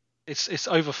 It's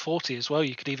over 40 as well.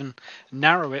 You could even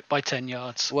narrow it by 10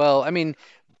 yards. Well, I mean,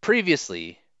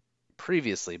 previously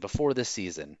before this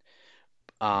season,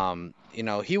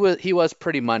 he was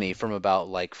pretty money from about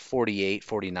like 48,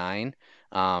 49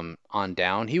 on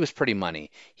down. He was pretty money.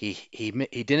 He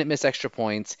didn't miss extra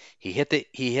points. He hit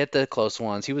the close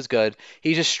ones. He was good.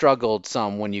 He just struggled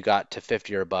some when you got to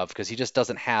 50 or above because he just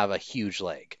doesn't have a huge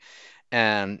leg.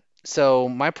 And so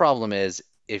my problem is,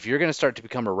 if you're going to start to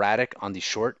become erratic on these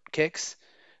short kicks,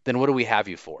 then what do we have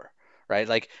you for, right?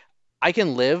 Like, I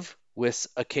can live with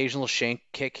occasional shank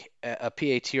kick, a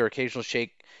PAT, or occasional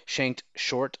shanked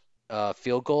short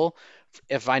field goal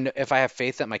if I have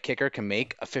faith that my kicker can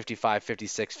make a 55,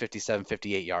 56, 57,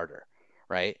 58 yarder,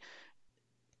 right?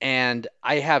 And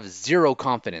I have zero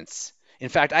confidence. In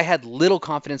fact, I had little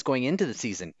confidence going into the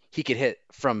season he could hit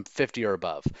from 50 or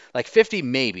above. Like 50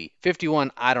 maybe,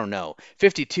 51 I don't know,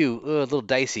 52 a little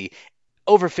dicey,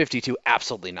 over 52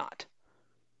 absolutely not.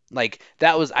 Like,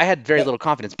 I had very little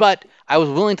confidence, but I was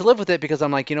willing to live with it because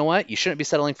I'm like, you know what? You shouldn't be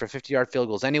settling for 50-yard field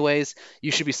goals anyways. You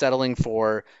should be settling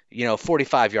for,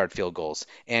 45-yard field goals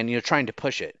and, trying to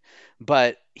push it.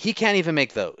 But he can't even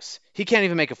make those. He can't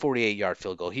even make a 48-yard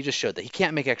field goal. He just showed that he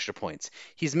can't make extra points.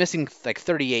 He's missing like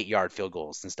 38-yard field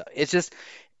goals and stuff. It's just,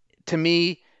 to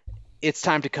me, it's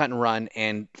time to cut and run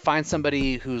and find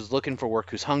somebody who's looking for work,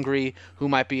 who's hungry, who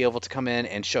might be able to come in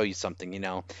and show you something, you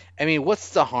know? I mean, what's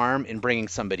the harm in bringing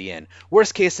somebody in?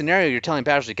 Worst case scenario, you're telling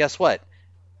Badgley, guess what?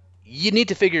 You need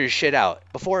to figure your shit out.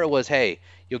 Before it was, hey,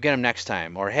 you'll get him next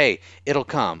time, or hey, it'll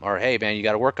come, or hey, man, you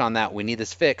got to work on that. We need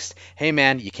this fixed. Hey,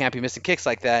 man, you can't be missing kicks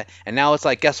like that. And now it's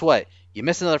like, guess what? You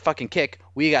miss another fucking kick.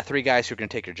 We got 3 guys who are going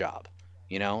to take your job.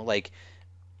 You know, like,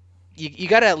 you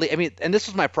got to at least, I mean, and this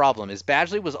was my problem, is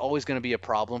Badgley was always going to be a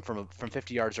problem from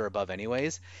 50 yards or above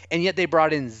anyways, and yet they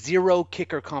brought in 0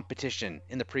 kicker competition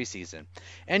in the preseason.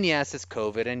 And yes, it's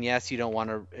COVID, and yes, you don't want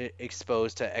to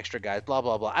expose to extra guys, blah,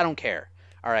 blah, blah. I don't care.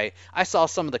 All right. I saw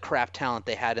some of the crap talent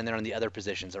they had in there on the other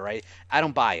positions. All right. I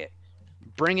don't buy it.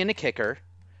 Bring in a kicker,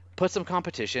 put some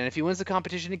competition. If he wins the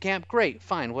competition in camp, great,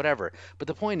 fine, whatever. But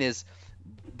the point is,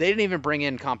 they didn't even bring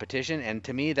in competition, and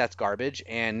to me, that's garbage.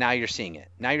 And now you're seeing it.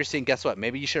 Now you're seeing, guess what?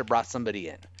 Maybe you should have brought somebody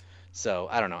in. So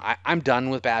I don't know. I'm done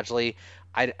with Badgley.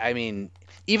 I mean,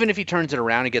 even if he turns it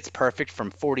around and gets perfect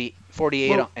from 48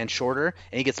 and shorter,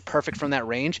 and he gets perfect from that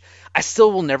range, I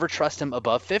still will never trust him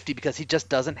above 50 because he just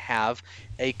doesn't have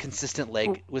a consistent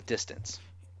leg with distance.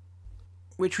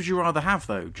 Which would you rather have,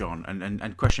 though, John?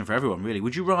 And question for everyone, really.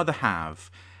 Would you rather have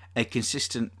a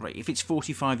consistent, right, if it's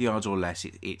 45 yards or less,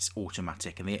 it's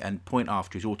automatic, and point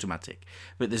after is automatic,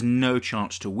 but there's no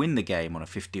chance to win the game on a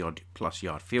 50-odd-plus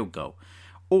yard field goal?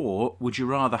 Or would you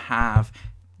rather have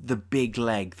the big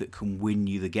leg that can win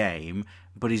you the game,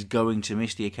 but is going to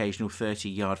miss the occasional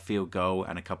 30-yard field goal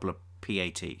and a couple of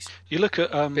PATs? You look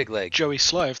at Big leg. Joey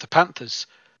Sly of the Panthers.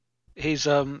 He's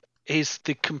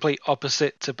the complete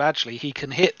opposite to Badgley. He can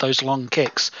hit those long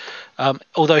kicks,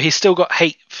 although he's still got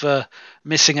hate for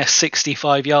missing a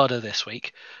 65-yarder this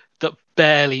week that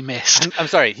barely missed. I'm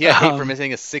sorry, he had hate for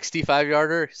missing a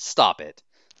 65-yarder? Stop it.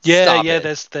 Yeah, Stop yeah.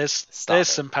 it. There's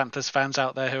some Panthers fans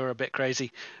out there who are a bit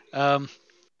crazy, and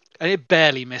it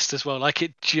barely missed as well. Like,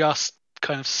 it just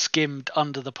kind of skimmed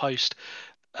under the post.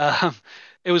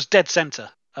 It was dead center,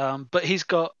 but he's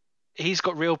got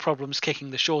real problems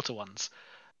kicking the shorter ones,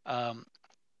 and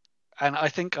I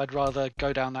think I'd rather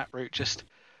go down that route. Just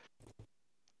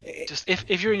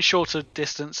if you're in shorter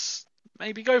distance,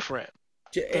 maybe go for it.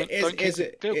 Don't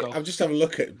kick field goal. I'm just having a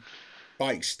look at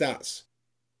Mike's stats.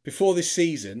 Before this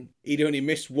season, he'd only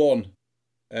missed 1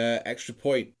 extra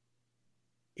point.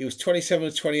 He was 27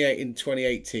 of 28 in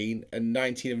 2018 and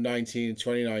 19 of 19 in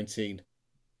 2019.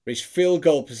 But his field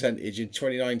goal percentage in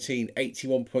 2019,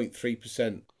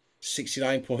 81.3%,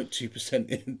 69.2%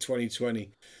 in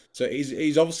 2020. So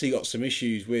he's obviously got some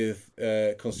issues with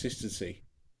consistency.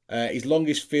 His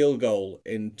longest field goal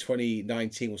in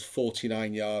 2019 was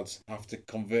 49 yards after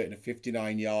converting a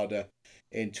 59-yarder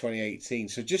in 2018.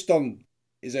 So just on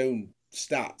his own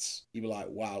stats, you'd be like,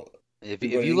 wow. If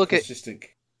you look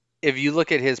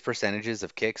at his percentages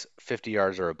of kicks, 50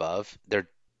 yards or above, they're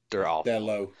awful. They're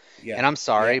low. Yeah. And I'm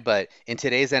sorry, but in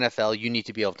today's NFL, you need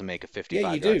to be able to make a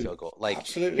 55-yard field goal. Like,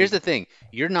 absolutely. Here's the thing: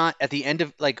 you're not at the end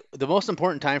of, like, the most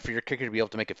important time for your kicker to be able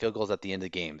to make a field goal is at the end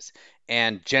of games.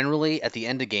 And generally, at the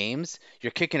end of games,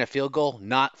 you're kicking a field goal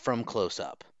not from close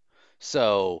up.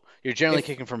 So you're generally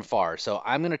kicking from far. So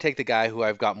I'm going to take the guy who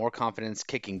I've got more confidence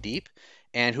kicking deep,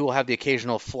 and who will have the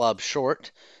occasional flub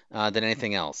short than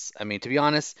anything else. I mean, to be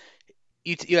honest,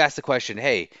 you asked the question,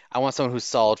 hey, I want someone who's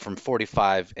solid from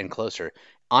 45 and closer.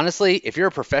 Honestly, if you're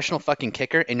a professional fucking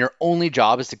kicker and your only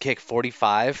job is to kick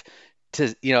 45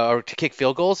 to, or to kick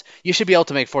field goals, you should be able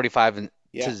to make 45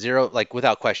 to 0, like,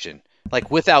 without question. Like,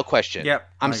 without question. Yep.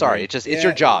 I'm sorry. It's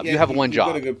your job. You have one job.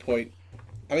 You've got a good point.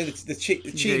 I mean, the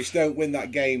Chiefs don't win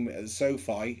that game at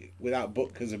SoFi without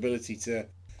Butker's ability to...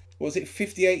 Was it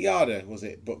 58-yarder? Was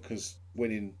it Butker's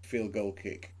winning field goal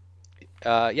kick?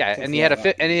 Yeah, and he had a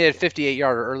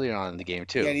 58-yarder earlier on in the game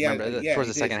too. Yeah, remember, towards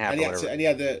the second half, and he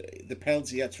had the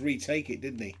penalty. He had to retake it,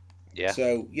 didn't he? Yeah.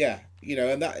 So yeah,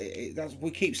 and that's we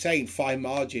keep saying fine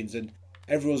margins, and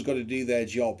everyone's got to do their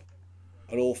job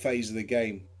at all phases of the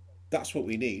game. That's what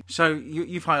we need. So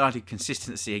you've highlighted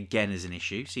consistency again as an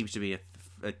issue. Seems to be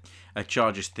a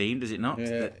Chargers theme, does it not?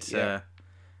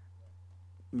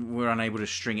 We're unable to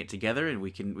string it together, and we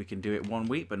can do it one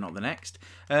week but not the next.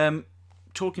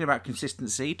 Talking about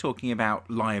consistency, talking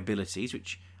about liabilities,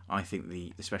 which I think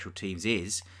the special teams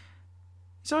is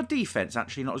our defense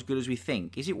actually not as good as we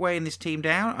think? Is it weighing this team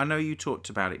down? I know you talked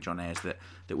about it, John Ayers, that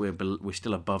we're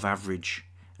still above average.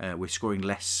 We're scoring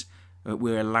less.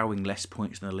 We're allowing less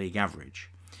points than the league average.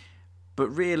 But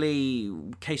really,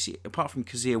 Casey, apart from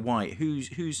Kazir White,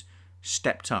 who's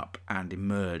stepped up and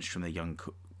emerged from the young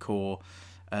core.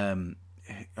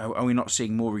 Are we not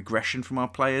seeing more regression from our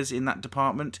players in that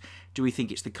department? Do we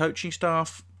think it's the coaching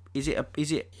staff? Is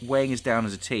it weighing us down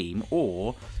as a team,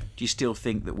 or do you still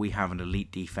think that we have an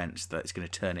elite defense that's going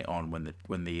to turn it on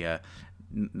when the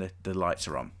lights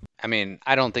are on? I mean,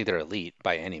 I don't think they're elite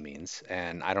by any means,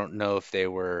 and I don't know if they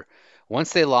were.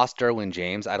 Once they lost Derwin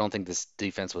James, I don't think this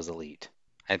defense was elite.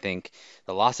 I think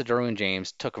the loss of Derwin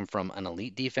James took them from an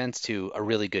elite defense to a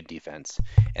really good defense,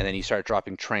 and then you start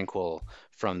dropping Tranquil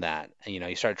from that. And,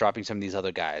 you start dropping some of these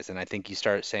other guys, and I think you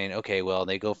start saying, okay, well,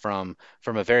 they go from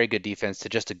a very good defense to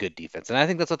just a good defense, and I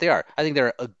think that's what they are. I think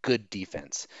they're a good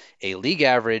defense, a league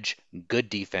average good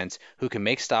defense who can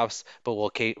make stops, but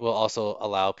will also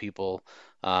allow people,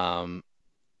 for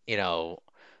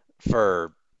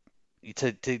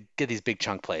to get these big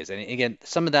chunk plays. And again,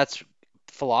 some of that's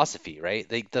philosophy, right?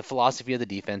 The philosophy of the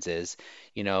defense is,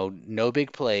 no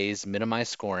big plays, minimize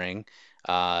scoring,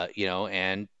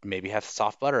 and maybe have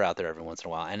soft butter out there every once in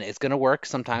a while. And it's going to work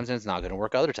sometimes, and it's not going to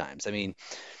work other times. I mean,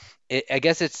 I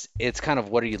guess it's kind of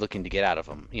what are you looking to get out of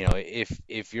them?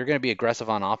 If you're going to be aggressive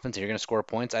on offense and you're going to score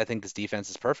points, I think this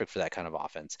defense is perfect for that kind of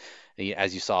offense,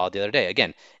 as you saw the other day.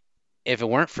 Again, if it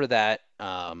weren't for that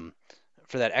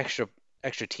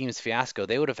extra teams fiasco,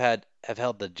 they would have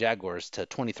held the Jaguars to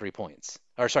 23 points,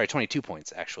 or sorry, 22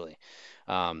 points actually,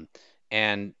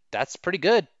 and that's pretty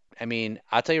good. I mean,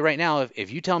 I'll tell you right now,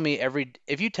 if you tell me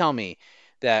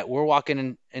that we're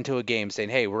walking into a game saying,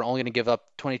 hey, we're only going to give up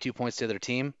 22 points to the other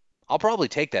team, I'll probably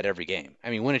take that every game. I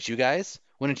mean, wouldn't you guys?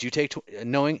 Wouldn't you take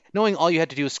knowing all you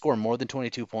had to do is score more than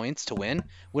 22 points to win?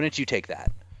 Wouldn't you take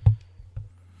that?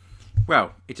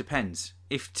 Well, it depends.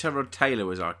 If Tyrod Taylor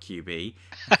was our QB,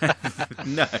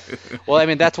 no. Well, I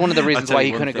mean, that's one of the reasons why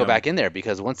he couldn't go back in there,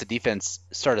 because once the defense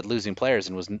started losing players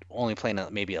and was only playing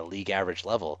at maybe a league average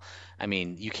level, I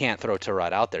mean, you can't throw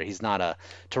Tyrod out there.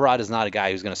 Tyrod is not a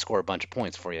guy who's going to score a bunch of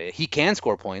points for you. He can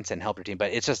score points and help your team,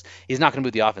 but it's just he's not going to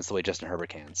move the offense the way Justin Herbert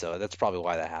can. So that's probably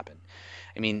why that happened.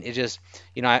 I mean, it just,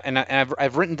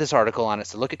 I've written this article on it,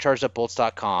 so look at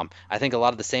chargedupbolts.com. I think a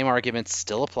lot of the same arguments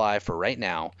still apply for right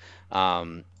now,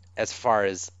 as far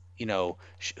as,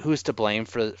 who's to blame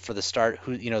for the start,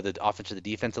 the offense or the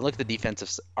defense, and look at the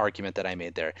defensive argument that I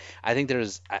made there. I think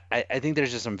there's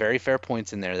just some very fair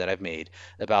points in there that I've made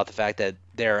about the fact that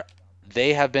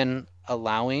they have been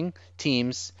allowing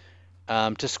teams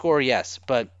to score, yes,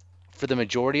 but for the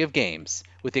majority of games,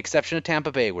 with the exception of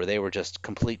Tampa Bay, where they were just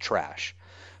complete trash,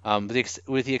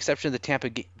 with the exception of the Tampa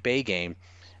Bay game,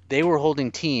 they were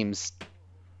holding teams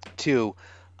to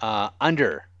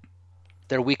under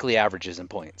their weekly averages in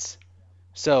points.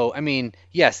 So, I mean,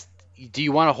 yes, do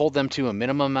you want to hold them to a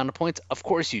minimum amount of points? Of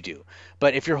course you do.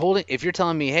 But if you're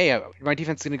telling me, hey, my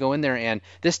defense is going to go in there and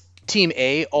this team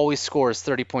A always scores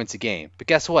 30 points a game, but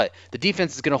guess what? The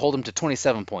defense is going to hold them to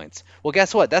 27 points. Well,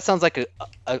 guess what? That sounds like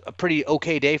a pretty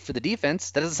okay day for the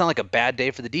defense. That doesn't sound like a bad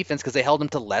day for the defense because they held them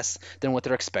to less than what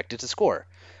they're expected to score.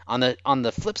 On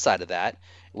the flip side of that,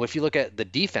 if you look at the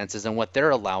defenses and what they're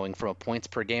allowing from a points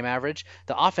per game average,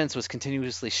 the offense was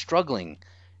continuously struggling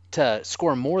to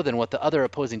score more than what the other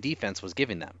opposing defense was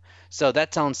giving them. So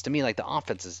that sounds to me like the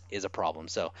offense is a problem.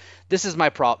 So this is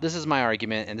my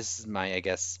argument, and this is my, I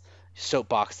guess,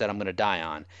 soapbox that I'm going to die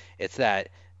on. It's that,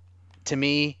 to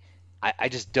me, I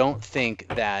just don't think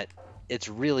that it's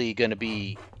really going to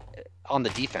be on the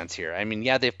defense here. I mean,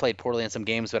 yeah, they've played poorly in some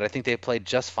games, but I think they've played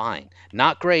just fine.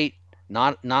 Not great,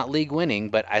 not league winning,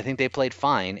 but I think they played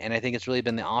fine, and I think it's really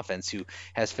been the offense who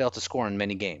has failed to score in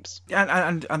many games.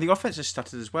 And the offense has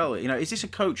stuttered as well. Is this a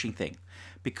coaching thing?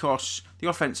 Because the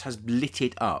offense has lit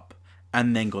it up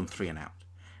and then gone 3 and out.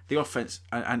 The offense,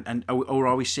 or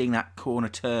are we seeing that corner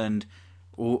turned,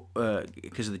 or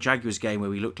because of the Jaguars game where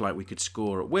we looked like we could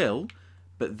score at will,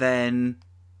 but then,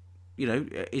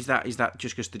 is that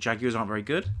just because the Jaguars aren't very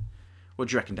good? What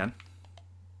do you reckon, Dan?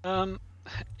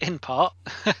 In part.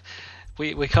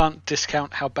 We can't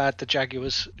discount how bad the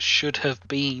Jaguars should have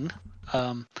been,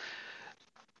 and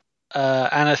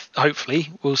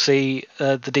hopefully we'll see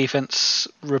the defense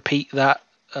repeat that.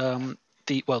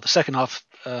 The second half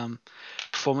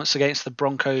performance against the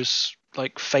Broncos,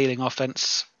 like failing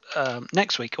offense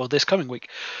next week or this coming week.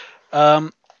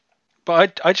 But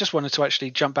I just wanted to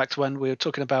actually jump back to when we were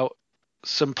talking about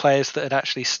some players that had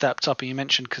actually stepped up, and you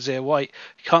mentioned Kazir White.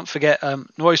 You can't forget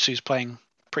Nwosu's playing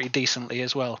pretty decently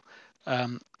as well.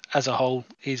 As a whole,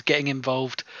 he's getting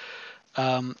involved.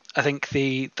 I think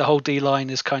the whole D-line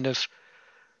is kind of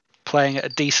playing at a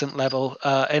decent level,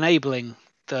 enabling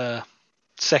the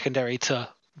secondary to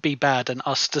be bad and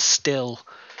us to still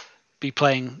be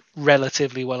playing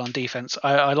relatively well on defense.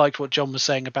 I liked what John was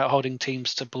saying about holding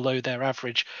teams to below their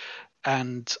average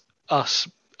and us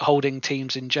holding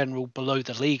teams in general below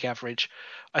the league average.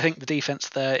 I think the defense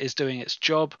there is doing its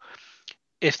job.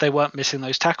 If they weren't missing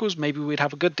those tackles, maybe we'd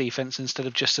have a good defense instead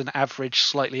of just an average,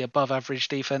 slightly above average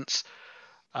defense.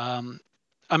 I'm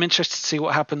interested to see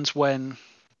what happens when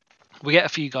we get a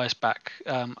few guys back.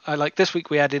 I like this week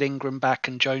we added Ingram back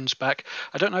and Jones back.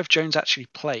 I don't know if Jones actually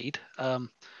played.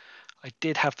 I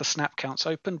did have the snap counts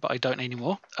open, but I don't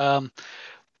anymore.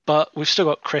 But we've still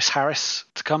got Chris Harris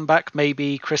to come back.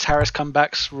 Maybe Chris Harris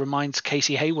comebacks reminds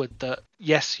Casey Hayward that,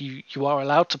 yes, you are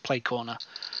allowed to play corner.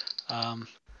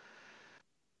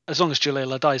 As long as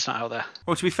Jalil Adai's not out there.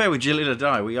 Well, to be fair with Jalil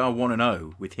Adai, we are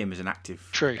 1-0 with him as an active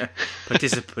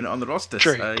participant on the roster.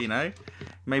 True. So,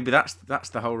 maybe that's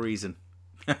the whole reason.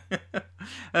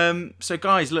 So,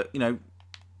 guys, look,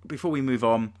 before we move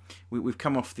on, we've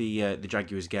come off the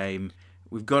Jaguars game.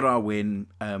 We've got our win.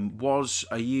 Woz,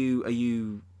 are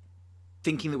you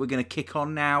thinking that we're going to kick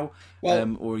on now?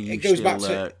 Well, or are you it goes still,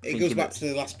 back to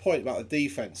the last point about the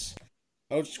defense.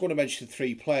 I just want to mention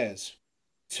 3 players.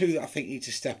 2 that I think need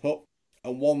to step up,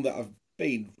 and 1 that I've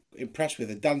been impressed with,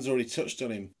 and Dan's already touched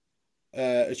on him,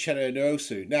 Uchenna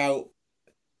Nwosu. Now,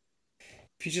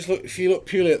 if you look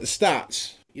purely at the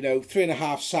stats,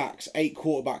 3.5 sacks, 8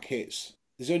 quarterback hits.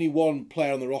 There's only 1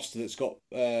 player on the roster that's got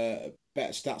better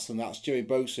stats than that. It's Joey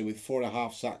Bosa with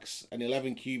 4.5 sacks and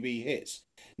 11 QB hits.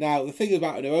 Now, the thing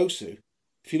about Nwosu,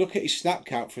 if you look at his snap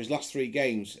count for his last 3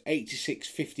 games, 86,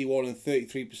 51, and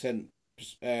 33%.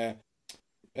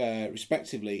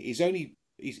 Respectively,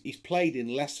 he's played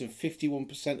in less than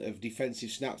 51% of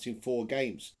defensive snaps in 4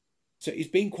 games, so he's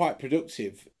been quite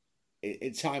productive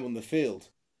in time on the field.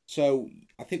 So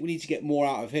I think we need to get more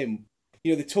out of him.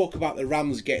 They talk about the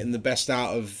Rams getting the best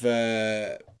out of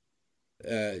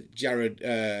Jared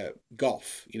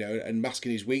Goff, and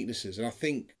masking his weaknesses, and I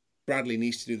think Bradley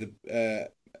needs to do a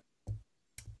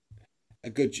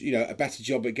better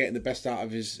job at getting the best out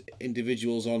of his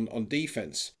individuals on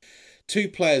defense. 2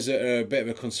 players that are a bit of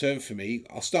a concern for me.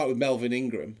 I'll start with Melvin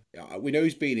Ingram. We know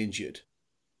he's been injured,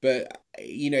 but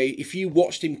if you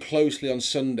watched him closely on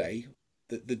Sunday,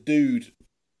 the dude,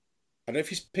 I don't know if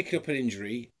he's picking up an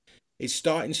injury. His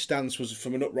starting stance was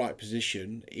from an upright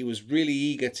position. He was really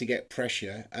eager to get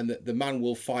pressure, and that the man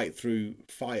will fight through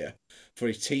fire for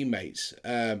his teammates.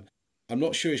 I'm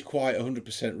not sure he's quite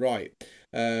 100% right.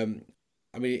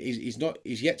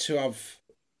 He's yet to have.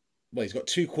 Well, he's got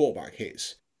 2 quarterback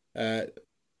hits.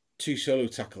 2 solo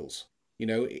tackles.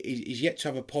 He's yet to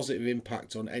have a positive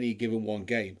impact on any given one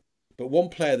game. But one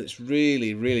player that's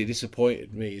really, really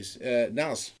disappointed me is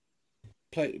Naz.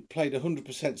 Played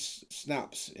 100%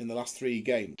 snaps in the last 3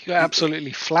 games. He got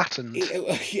absolutely flattened.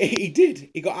 He did.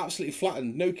 He got absolutely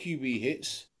flattened. No QB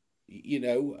hits.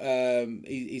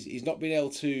 He's not been able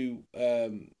to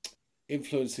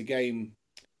influence the game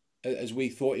as we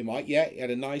thought he might. Yeah, he had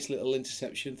a nice little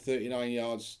interception, 39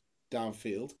 yards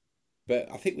downfield.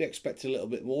 But I think we expect a little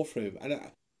bit more from him. And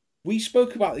we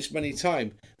spoke about this many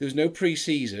times. There was no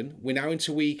pre-season. We're now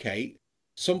into week 8.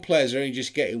 Some players are only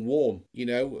just getting warm.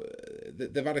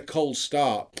 They've had a cold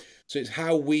start. So it's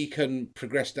how we can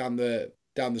progress down the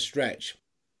stretch.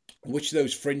 Which of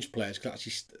those fringe players can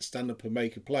actually stand up and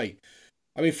make a play.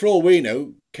 I mean, for all we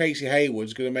know, Casey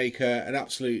Hayward's going to make an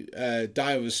absolute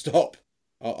dime of a stop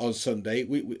on Sunday.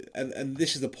 And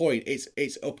this is the point.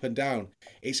 It's up and down.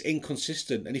 It's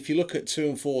inconsistent. And if you look at 2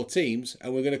 and 4 teams,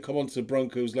 and we're going to come on to the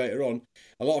Broncos later on,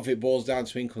 a lot of it boils down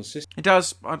to inconsistency. It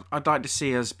does. I'd like to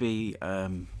see us be a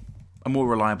more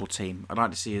reliable team. I'd like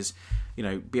to see us, be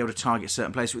able to target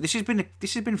certain players. This has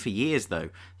been for years, though.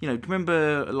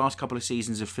 Remember the last couple of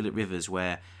seasons of Phillip Rivers,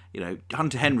 where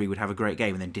Hunter Henry would have a great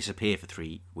game and then disappear for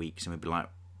 3 weeks, and we'd be like,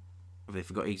 have they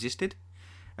forgot he existed?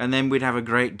 And then we'd have a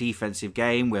great defensive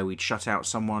game where we'd shut out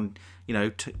someone,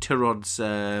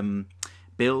 Tyrod's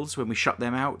Bills, when we shut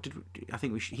them out. I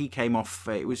think he came off,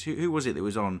 it was, who was it that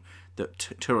was on that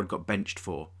Tyrod got benched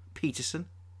for? Peterson?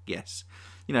 Yes.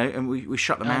 And we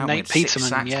shut them out. Nate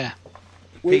Peterman, yeah.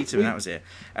 Peterman, that was it.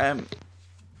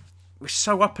 We're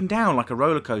so up and down like a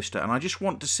roller coaster, and I just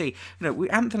want to see,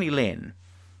 Anthony Lynn,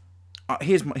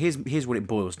 here's what it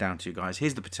boils down to, guys.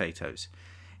 Here's the potatoes.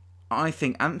 I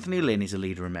think Anthony Lynn is a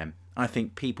leader of men. I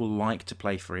think people like to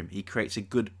play for him. He creates a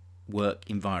good work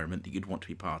environment that you'd want to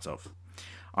be part of.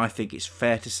 I think it's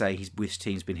fair to say his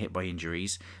team's been hit by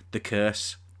injuries. The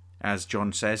curse, as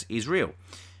John says, is real.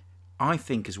 I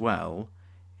think as well,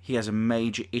 he has a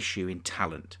major issue in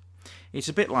talent. It's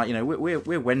a bit like,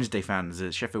 we're Wednesday fans,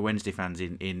 Sheffield Wednesday fans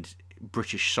in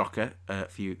British soccer,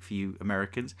 for you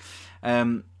Americans.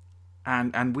 And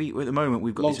we, at the moment,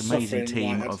 we've got this amazing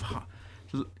team of...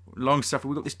 long-suffering.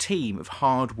 We've got this team of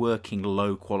hard-working,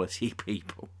 low-quality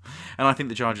people, and I think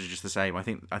the Chargers are just the same. I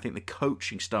think the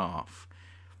coaching staff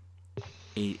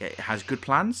it has good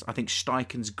plans. I think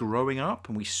Steichen's growing up,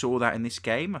 and we saw that in this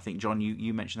game. I think, John,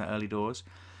 you mentioned that early doors.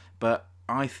 But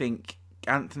I think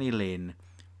Anthony Lynn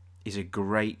is a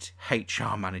great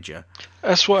HR manager.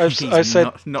 That's what I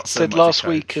said, not so said much last a coach.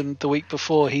 week and the week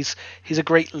before. He's a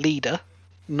great leader,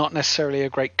 not necessarily a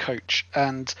great coach.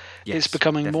 And Yes, it's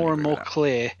becoming definitely more and agree more with that.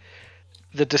 clear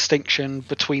the distinction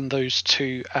between those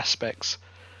two aspects.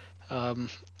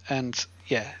 And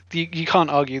yeah, you can't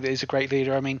argue that he's a great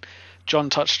leader. I mean, John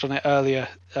touched on it earlier.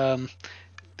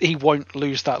 He won't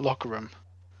lose that locker room,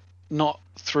 not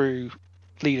through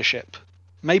leadership,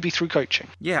 maybe through coaching.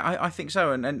 Yeah, I think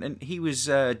so. And he was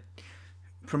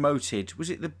promoted. Was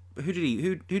it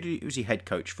who was he head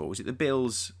coach for? Was it the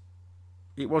Bills?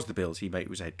 It was the Bills he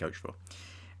was head coach for.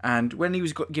 And when he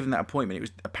was given that appointment, it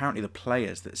was apparently the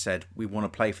players that said, we want to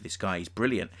play for this guy, he's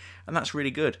brilliant. And that's really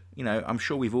good. You know, I'm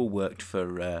sure we've all worked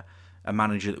for a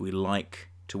manager that we like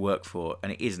to work for,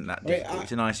 and it isn't that difficult.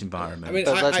 It's a nice environment.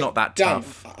 It's not that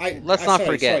tough. Let's not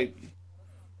forget.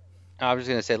 I was just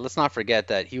going to say, let's not forget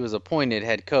that he was appointed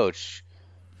head coach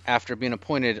after being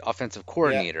appointed offensive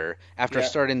coordinator after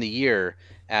starting the year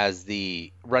as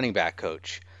the running back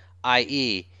coach,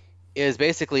 i.e., is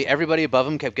basically everybody above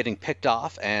him kept getting picked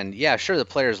off, and sure, the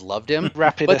players loved him,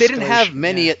 but they didn't have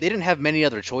many. They didn't have many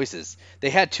other choices. They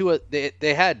had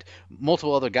They had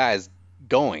multiple other guys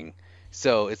going.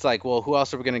 So it's like, well, who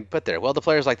else are we going to put there? Well, the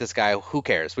players like this guy. Who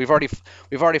cares? We've already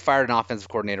fired an offensive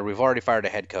coordinator. We've already fired a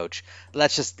head coach.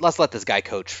 Let's let this guy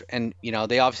coach. And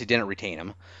they obviously didn't retain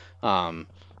him.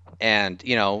 And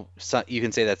so you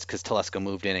can say that's because Telesco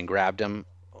moved in and grabbed him.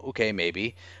 Okay,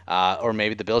 maybe. Or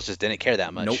maybe the Bills just didn't care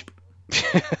that much. Nope.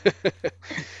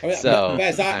 Bez,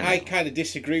 I kind of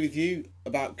disagree with you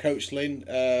about Coach Lynn.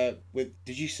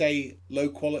 Did you say low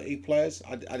quality players?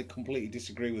 I completely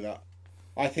disagree with that.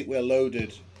 I think we're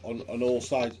loaded on all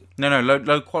sides. No,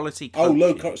 low quality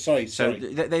coach. Oh, sorry. So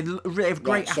they have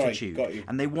great attitude, got you.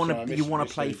 and they you want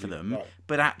to play for them, right.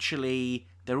 but actually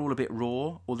they're all a bit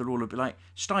raw, or they're all a bit like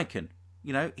Steichen.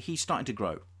 He's starting to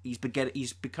grow. He's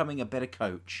becoming a better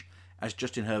coach as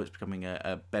Justin Herbert's becoming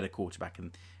a better quarterback,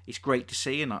 and it's great to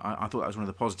see. And I thought that was one of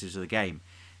the positives of the game.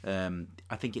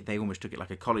 I think they almost took it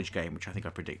like a college game, which I think I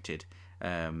predicted,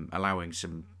 allowing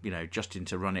some Justin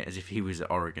to run it as if he was at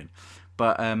Oregon.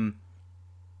 But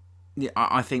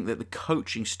I think that the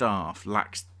coaching staff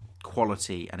lacks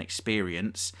quality and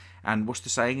experience. And what's the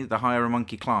saying? The higher a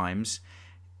monkey climbs.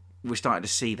 We're starting to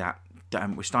see that.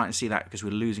 We're starting to see that because we're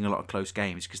losing a lot of close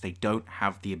games because they don't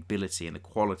have the ability and the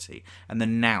quality and the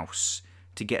nous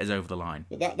to get us over the line.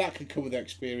 But that can come with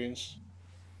experience.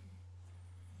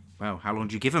 Well, how long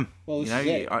do you give them? Well,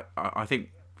 I think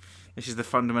this is the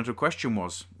fundamental question.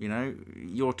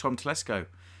 You're Tom Telesco.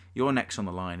 You're next on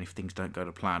the line if things don't go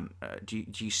to plan. Do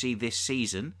you see this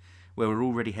season where we're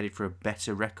already headed for a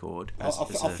better record? I'll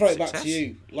throw it back to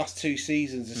you. Last two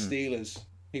seasons, the Steelers.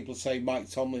 People say Mike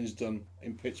Tomlin's done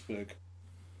in Pittsburgh.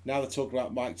 Now they're talking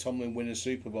about Mike Tomlin winning a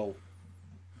Super Bowl.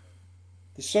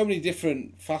 There's so many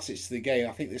different facets to the game.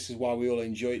 I think this is why we all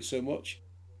enjoy it so much,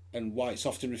 and why it's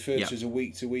often referred to as a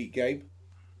week-to-week game.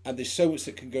 And there's so much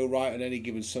that can go right on any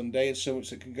given Sunday, and so much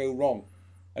that can go wrong.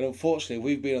 And unfortunately,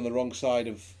 we've been on the wrong side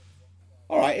of.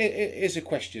 All right, here's a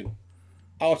question: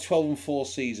 our 12-4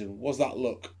 season, was that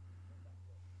luck?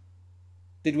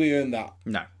 Did we earn that?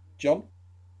 No. John?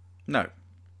 No.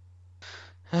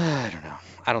 I don't know.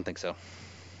 I don't think so.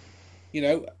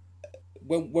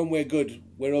 When we're good,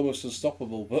 we're almost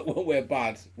unstoppable. But when we're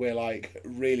bad, we're like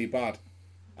really bad.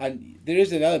 And there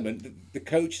is an element that the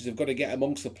coaches have got to get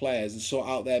amongst the players and sort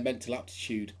out their mental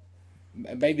aptitude.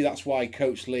 And maybe that's why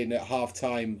Coach Lynn at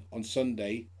half-time on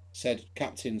Sunday said,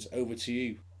 "Captains, over to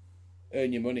you.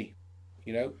 Earn your money."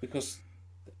 Because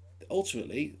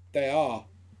ultimately they are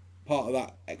part of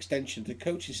that extension to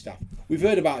coaching staff. We've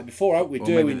heard about it before, haven't we?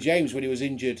 Derwin James, when he was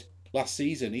injured last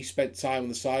season, he spent time on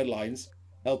the sidelines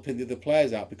helping the other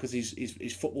players out because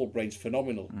his football brain's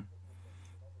phenomenal.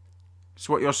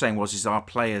 So what you're saying is our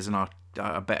players and are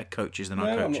better coaches than our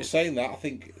coaches? No, I'm not saying that.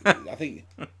 I think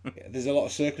there's a lot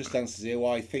of circumstances here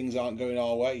why things aren't going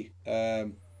our way.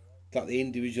 Like the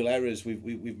individual errors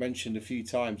we've mentioned a few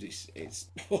times. It's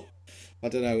I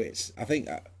don't know. I think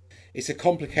it's a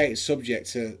complicated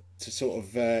subject to sort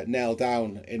of nail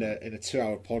down in a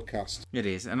 2-hour podcast. It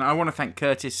is, and I want to thank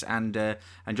Curtis and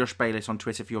Josh Bayliss on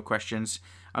Twitter for your questions.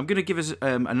 I'm going to give us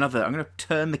another. I'm going to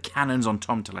turn the cannons on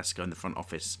Tom Telesco in the front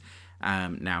office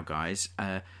now, guys.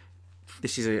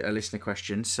 This is a listener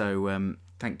question, so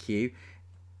thank you.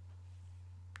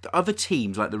 other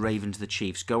teams like the Ravens, the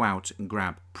Chiefs, go out and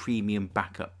grab premium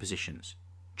backup positions.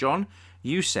 John,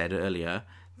 you said earlier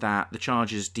that the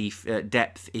Chargers'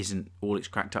 depth isn't all it's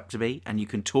cracked up to be, and you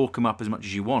can talk them up as much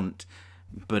as you want,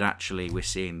 but actually we're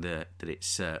seeing that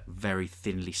it's very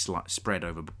thinly spread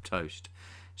over toast.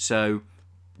 So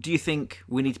do you think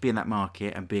we need to be in that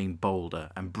market and being bolder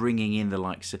and bringing in the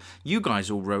likes of... You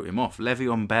guys all wrote him off.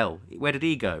 Le'Veon Bell, where did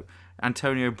he go?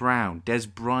 Antonio Brown, Des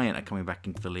Bryant are coming back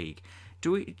into the league.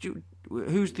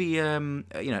 Who's the...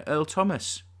 Earl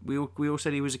Thomas? We all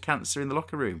said he was a cancer in the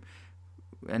locker room,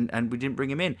 and we didn't bring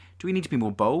him in. Do we need to be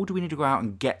more bold? Do we need to go out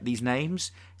and get these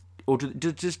names? Or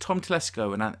does Tom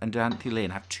Telesco and Anthony Lynn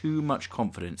have too much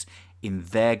confidence in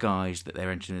their guys that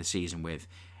they're entering the season with,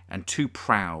 and too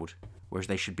proud, whereas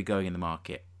they should be going in the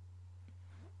market?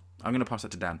 I'm going to pass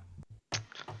that to Dan.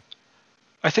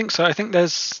 I think so. I think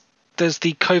there's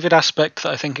the COVID aspect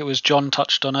that I think it was John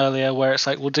touched on earlier, where it's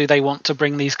like, well, do they want to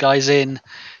bring these guys in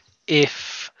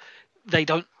if they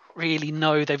don't really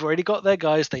know? They've already got their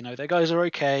guys. They know their guys are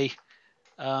okay.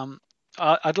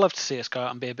 I'd love to see us go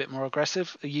out and be a bit more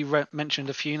aggressive. You mentioned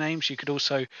a few names. You could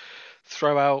also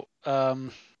throw out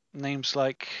names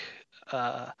like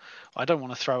I don't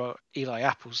want to throw out Eli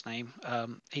Apple's name.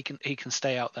 He can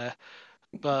stay out there.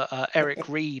 But Eric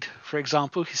Reed, for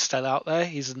example, he's still out there.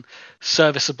 He's a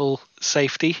serviceable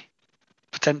safety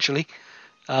potentially.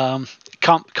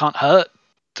 Can't hurt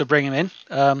to bring him in.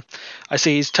 I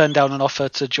see he's turned down an offer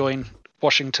to join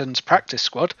Washington's practice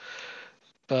squad,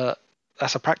 but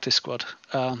that's a practice squad.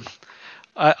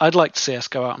 I'd like to see us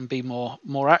go out and be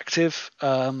more active.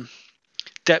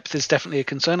 Depth is definitely a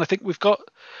concern. I think we've got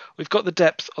the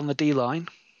depth on the D line,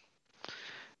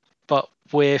 but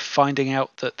we're finding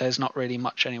out that there's not really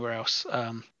much anywhere else.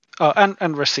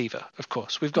 And receiver, of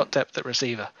course. We've got depth at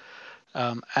receiver,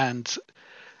 and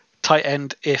tight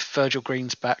end if Virgil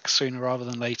Green's back sooner rather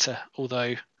than later.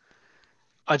 Although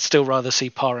I'd still rather see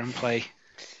Parham play.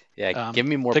 Yeah, give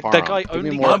me more the Parham. guy Give only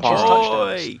me more catches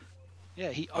Parham. touchdowns. Yeah,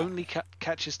 he only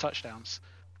catches touchdowns.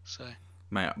 So,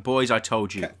 Mate, boys, I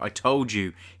told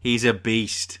you, he's a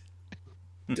beast.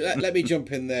 Let me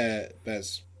jump in there,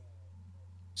 Bez.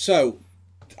 So,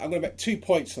 I'm going to make 2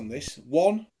 points on this.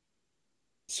 One,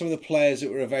 some of the players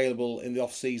that were available in the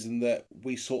off-season that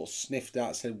we sort of sniffed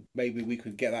at, said maybe we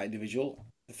could get that individual.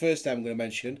 The first name I'm going to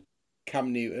mention,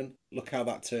 Cam Newton. Look how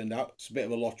that turned out. It's a bit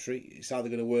of a lottery. It's either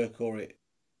going to work or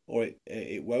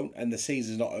it won't, and the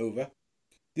season's not over.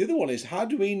 The other one is, how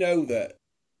do we know that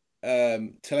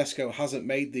Telesco hasn't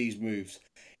made these moves?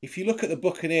 If you look at the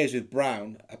Buccaneers with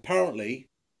Brown, apparently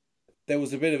there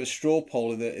was a bit of a straw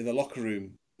poll in the locker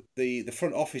room. The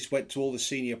front office went to all the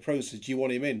senior pros and said, do you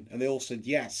want him in? And they all said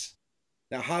yes.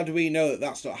 Now, how do we know that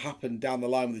that's not happened down the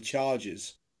line with the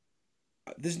Chargers?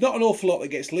 There's not an awful lot that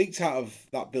gets leaked out of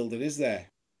that building, is there?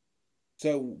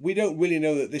 So we don't really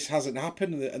know that this hasn't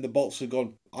happened, and the Bolts have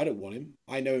gone, I don't want him.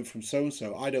 I know him from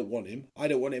so-and-so. I don't want him. I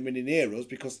don't want him any near us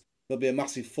because there'll be a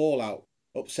massive fallout,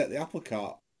 upset the apple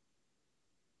cart.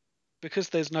 because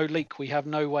there's no leak, we have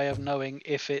no way of knowing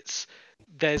if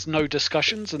there's no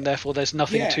discussions and therefore there's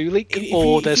nothing to leak,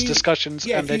 or there's discussions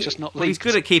and they're just not leaked. Well, he's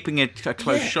good at keeping a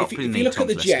close shop. If you look at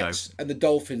the Jets and the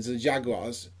Dolphins and the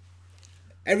Jaguars,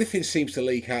 everything seems to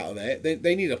leak out of there.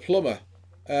 They need a plumber.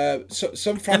 So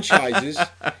some franchises,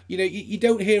 you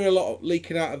don't hear a lot of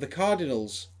leaking out of the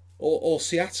Cardinals or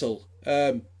Seattle.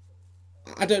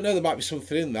 I don't know. There might be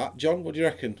something in that. John, what do you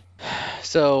reckon?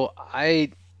 So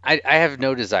I have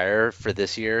no desire for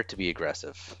this year to be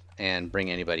aggressive and bring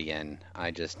anybody in.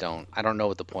 I don't know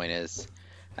what the point is.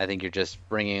 I think you're just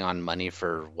bringing on money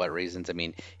for what reasons? I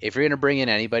mean, if you're going to bring in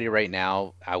anybody right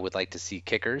now, I would like to see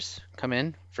kickers come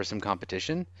in for some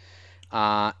competition.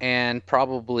 And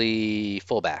probably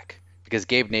fullback, because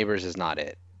Gabe Neighbors is not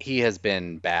it. He has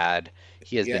been bad.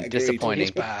 He has been disappointing.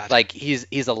 He's bad. Like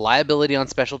he's a liability on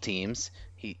special teams.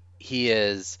 He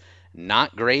is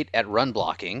not great at run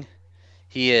blocking.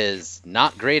 He is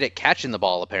not great at catching the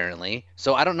ball apparently.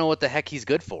 So I don't know what the heck he's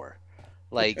good for.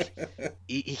 Like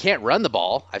he can't run the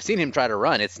ball. I've seen him try to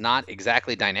run. It's not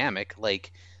exactly dynamic.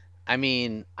 Like, I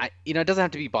mean, it doesn't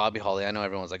have to be Bobby Holly. I know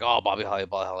everyone's like, oh, Bobby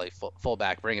Holly,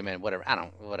 fullback, bring him in, whatever.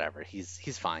 Whatever.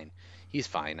 He's fine. He's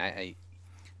fine.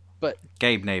 But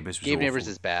Gabe Neighbors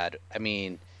is bad. I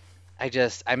mean,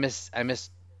 I miss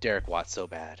Derek Watt so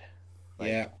bad.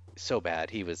 So bad.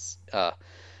 He was.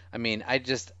 I mean,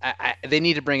 they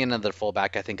need to bring in another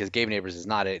fullback, I think, because Gabe Neighbors is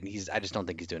not it, and I just don't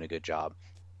think he's doing a good job.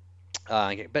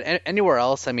 But anywhere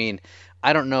else, I mean,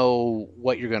 I don't know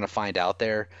what you're going to find out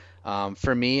there.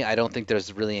 For me, I don't think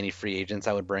there's really any free agents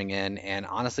I would bring in, and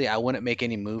honestly, I wouldn't make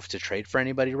any move to trade for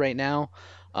anybody right now,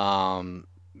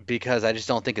 because I just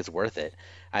don't think it's worth it.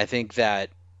 I think that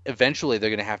eventually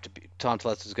they're going to have to be, Tom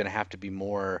Telesco's going to have to be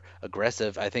more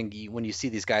aggressive. I think when you see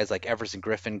these guys like Everson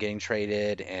Griffin getting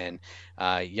traded and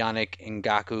Yannick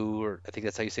Ngaku, or I think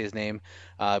that's how you say his name,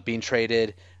 being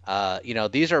traded,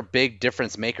 these are big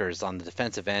difference makers on the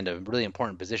defensive end, a really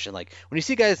important position. Like when you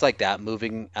see guys like that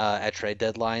moving at trade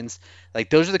deadlines, like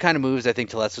those are the kind of moves I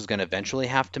think Telesco's going to eventually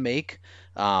have to make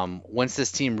once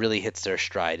this team really hits their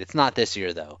stride. It's not this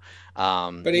year though.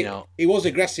 But he was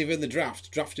aggressive in the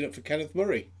draft, drafting up for Kenneth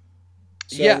Murray.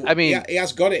 So yeah, I mean, he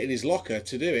has got it in his locker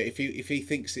to do it if he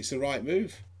thinks it's the right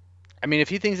move. I mean, if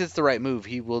he thinks it's the right move,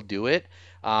 he will do it.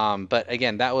 But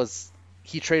again,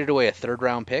 he traded away a 3rd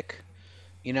round pick.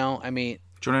 I mean,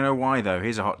 do you want to know why though?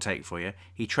 Here's a hot take for you.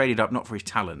 He traded up not for his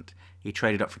talent. He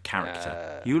traded up for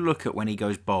character. You look at when he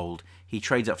goes bold, he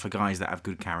trades up for guys that have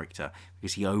good character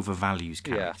because he overvalues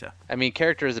character. Yeah. I mean,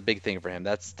 character is a big thing for him.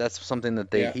 That's something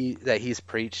that he's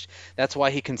preached. That's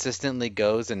why he consistently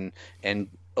goes and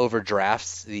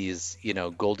overdrafts these,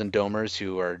 golden domers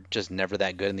who are just never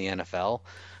that good in the NFL.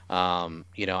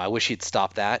 I wish he'd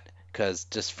stop that because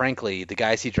just frankly, the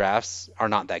guys he drafts are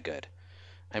not that good.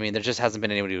 I mean, there just hasn't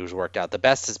been anybody who's worked out. The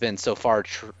best has been so far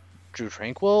Drew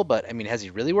Tranquil, but I mean, has he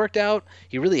really worked out?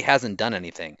 He really hasn't done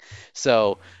anything.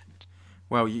 So,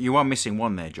 well, you are missing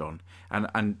one there, John,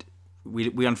 and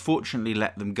we unfortunately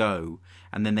let them go,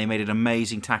 and then they made an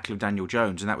amazing tackle of Daniel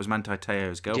Jones, and that was Manti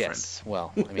Te'o's girlfriend. Yes,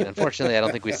 well, I mean, unfortunately, I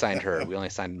don't think we signed her. We only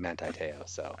signed Manti Te'o.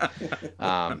 So,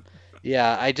 I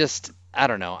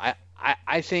don't know.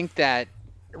 I think that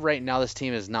right now this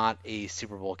team is not a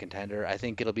Super Bowl contender. I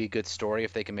think it'll be a good story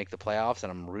if they can make the playoffs,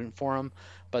 and I'm rooting for them.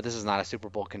 But this is not a Super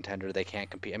Bowl contender. They can't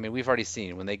compete. I mean, we've already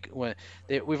seen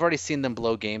we've already seen them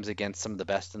blow games against some of the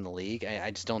best in the league.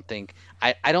 I just don't think.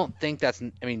 I don't think that's.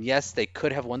 I mean, yes, they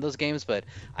could have won those games, but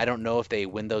I don't know if they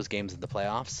win those games in the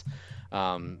playoffs.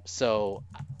 So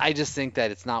I just think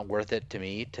that it's not worth it to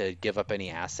me to give up any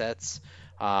assets,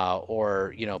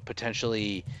 or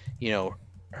potentially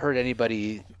hurt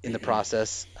anybody in the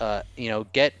process.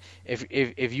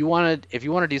 If you want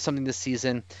to do something this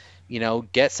season,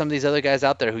 get some of these other guys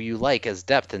out there who you like as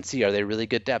depth and see, are they really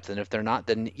good depth? And if they're not,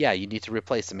 then yeah, you need to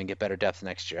replace them and get better depth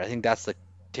next year. I think that's the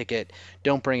ticket.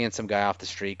 Don't bring in some guy off the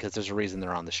street because there's a reason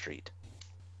they're on the street.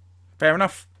 Fair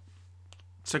enough.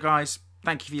 So guys,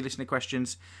 thank you for your listener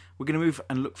questions. We're going to move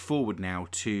and look forward now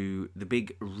to the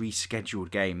big rescheduled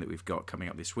game that we've got coming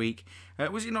up this week.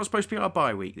 Was it not supposed to be our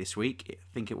bye week this week?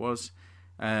 I think it was.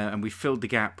 And we filled the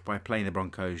gap by playing the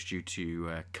Broncos due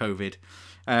to COVID.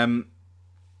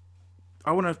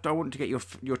 I want to get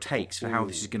your takes for how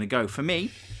this is going to go. For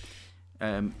me,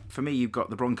 you've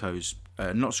got the Broncos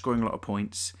not scoring a lot of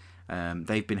points.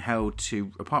 They've been held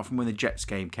to, apart from when the Jets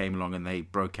game came along and they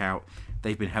broke out,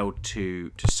 they've been held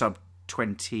to sub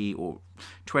 20 or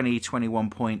 20, 21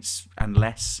 points and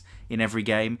less in every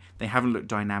game. They haven't looked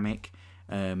dynamic.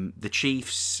 The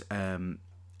Chiefs and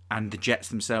the Jets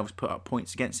themselves put up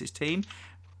points against this team,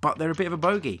 but they're a bit of a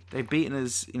bogey. They've beaten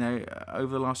us,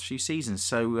 over the last few seasons.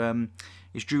 So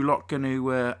is Drew Lock going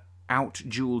to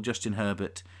out-duel Justin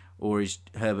Herbert, or is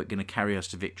Herbert going to carry us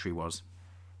to victory, Woz?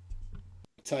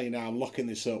 I'll tell you now, I'm locking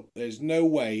this up. There's no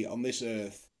way on this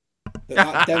earth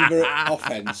that Denver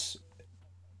offense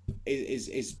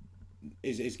is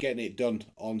getting it done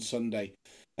on Sunday.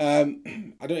 I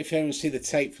don't know if anyone's seen the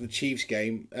tape for the Chiefs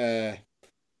game.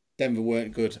 Denver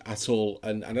weren't good at all,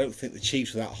 and I don't think the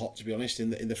Chiefs were that hot, to be honest,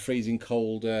 in the freezing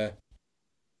cold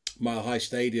Mile High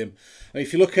Stadium. I mean,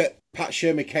 if you look at Pat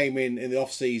Shermer came in the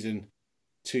off season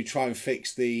to try and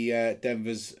fix the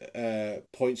Denver's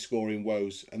point scoring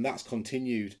woes, and that's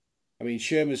continued. I mean,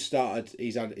 Shermer's started.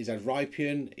 He's had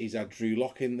Rypien, he's had Drew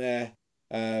Lock in there.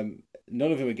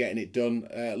 None of them are getting it done.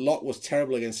 Lock was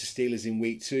terrible against the Steelers in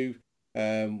week 2.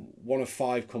 1 of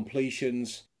 5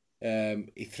 completions.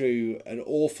 He threw an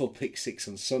awful pick 6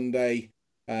 on Sunday.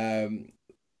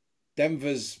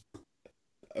 Denver's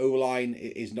O-line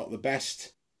is not the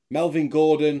best. Melvin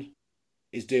Gordon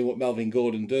is doing what Melvin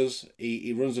Gordon does.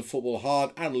 He runs the football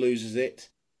hard and loses it.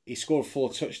 He scored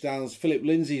 4 touchdowns. Philip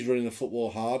Lindsay's running the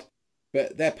football hard,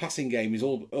 but their passing game is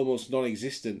almost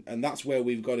non-existent, and that's where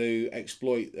we've got to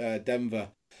exploit Denver.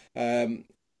 On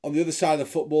the other side of the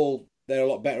football, they're a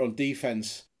lot better on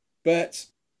defense, but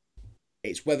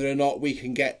it's whether or not we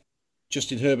can get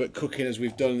Justin Herbert cooking as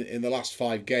we've done in the last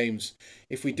 5 games.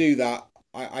 If we do that,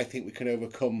 I think we can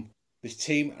overcome this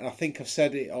team. And I think I've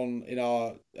said it in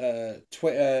our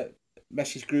Twitter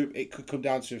message group, it could come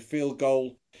down to a field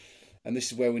goal. And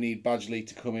this is where we need Badgley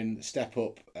to come in, step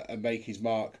up and make his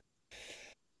mark.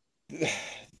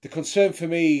 The concern for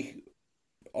me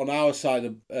on our side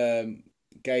of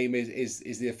game is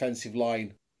the offensive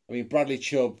line. I mean, Bradley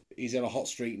Chubb, he's on a hot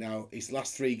streak now. His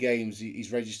last 3 games,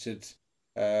 he's registered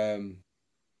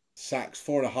sacks,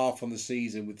 4.5 on the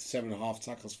season with 7.5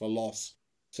 tackles for loss.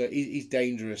 So he's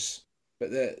dangerous.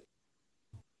 But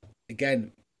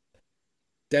again,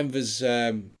 Denver's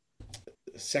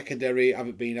secondary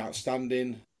haven't been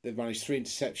outstanding. They've managed 3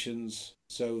 interceptions.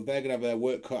 So they're going to have their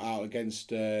work cut out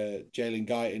against Jalen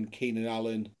Guyton, Keenan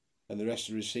Allen, and the rest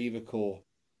of the receiver core.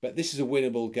 But this is a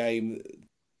winnable game.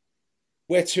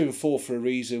 We're 2-4 for a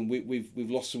reason. We've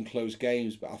lost some close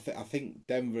games, but I think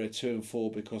Denver are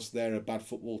 2-4 because they're a bad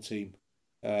football team.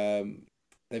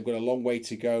 They've got a long way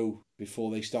to go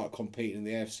before they start competing in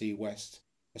the AFC West,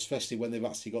 especially when they've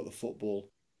actually got the football.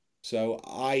 So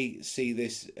I see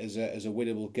this as a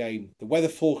winnable game. The weather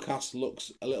forecast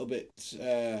looks a little bit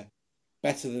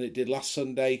better than it did last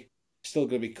Sunday. Still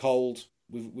going to be cold.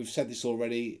 We've said this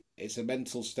already. It's a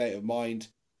mental state of mind.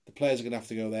 The players are going to have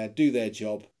to go there, do their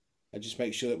job, and just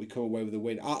make sure that we come away with a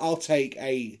win. I'll take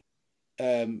a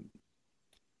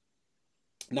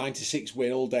 9-6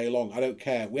 win all day long. I don't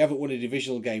care. We haven't won a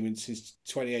divisional game since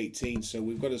 2018, so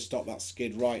we've got to stop that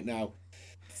skid right now.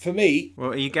 For me,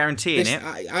 well, are you guaranteeing it?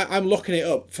 I'm locking it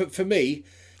up. For me,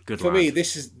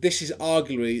 this is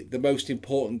arguably the most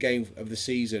important game of the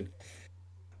season.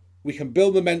 We can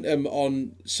build momentum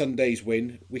on Sunday's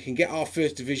win. We can get our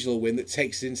first divisional win that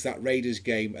takes us into that Raiders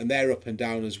game, and they're up and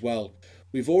down as well.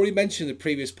 We've already mentioned in the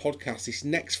previous podcast, this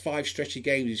next 5 stretch of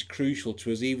games is crucial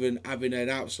to us even having an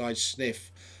outside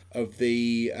sniff of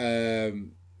the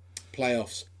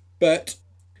playoffs. But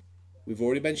we've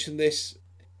already mentioned this.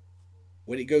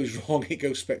 When it goes wrong, it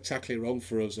goes spectacularly wrong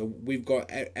for us. And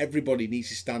everybody needs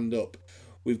to stand up.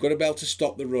 We've got to be able to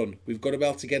stop the run. We've got to be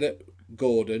able to get at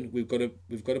Gordon. We've got to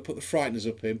put the frighteners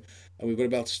up him, and we've got to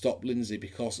be able to stop Lindsay,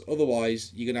 because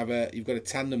otherwise you've got a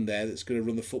tandem there that's going to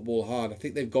run the football hard. I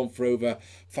think they've gone for over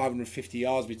 550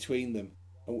 yards between them.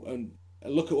 And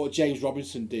look at what James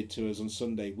Robinson did to us on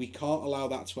Sunday. We can't allow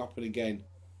that to happen again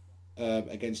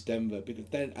against Denver, because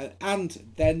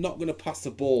they're not going to pass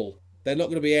the ball. They're not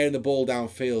going to be airing the ball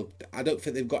downfield. I don't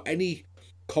think they've got any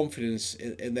confidence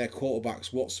in their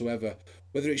quarterbacks whatsoever.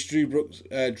 Whether it's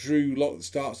Drew Lock that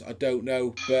starts, I don't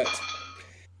know, but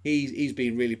he's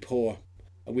been really poor,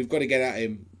 and we've got to get at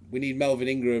him. We need Melvin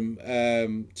Ingram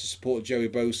to support Joey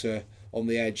Bosa on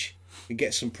the edge and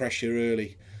get some pressure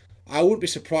early. I wouldn't be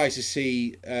surprised to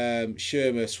see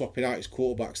Shermer swapping out his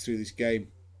quarterbacks through this game.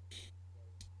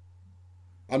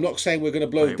 I'm not saying we're going to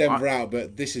blow Denver out,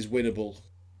 but this is winnable.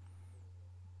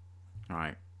 All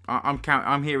right.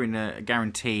 I'm hearing a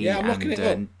guarantee. Yeah, I'm locking it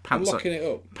up. I'm locking it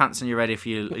up. Pants on your head if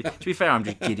you. To be fair, I'm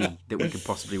just giddy that we could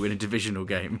possibly win a divisional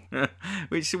game,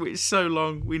 which is so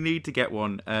long. We need to get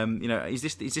one. Is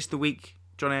this the week,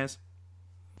 John Ayers?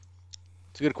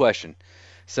 It's a good question.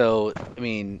 So, I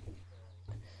mean,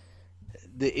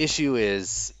 the issue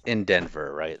is in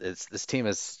Denver, right? This team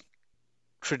has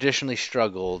traditionally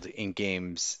struggled in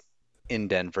games in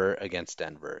Denver against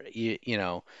Denver. You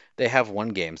know, they have won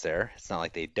games there. It's not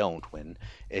like they don't win.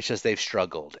 It's just they've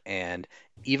struggled. And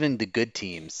even the good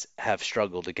teams have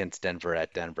struggled against Denver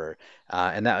at Denver.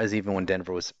 And that was even when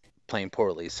Denver was playing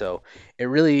poorly. So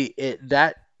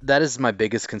that is my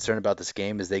biggest concern about this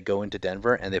game, is they go into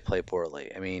Denver and they play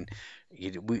poorly. I mean,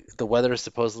 the weather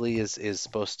supposedly is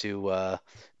supposed to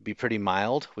be pretty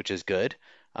mild, which is good.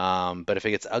 But if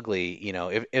it gets ugly,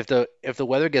 if the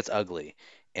weather gets ugly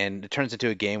and it turns into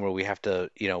a game where we have to,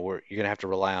 you're going to have to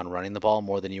rely on running the ball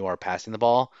more than you are passing the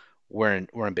ball, we're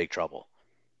in big trouble,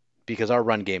 because our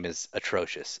run game is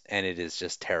atrocious and it is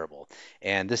just terrible.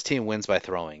 And this team wins by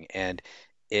throwing. And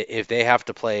if they have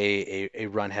to play a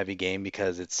run heavy game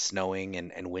because it's snowing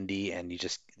and windy and you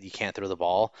can't throw the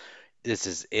ball,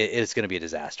 it's going to be a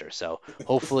disaster. So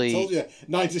hopefully, I told you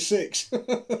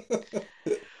 9-6.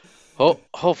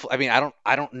 Hopefully, I mean, I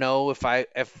don't know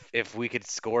if we could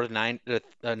score 9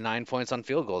 points on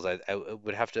field goals. I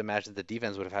would have to imagine the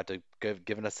defense would have had to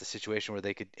given us the situation where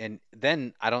they could, and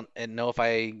then I don't know if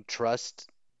I trust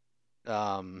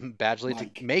Badgley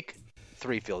to make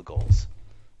 3 field goals.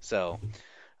 So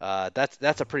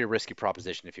that's a pretty risky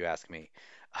proposition if you ask me.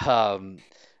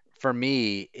 For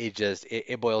me,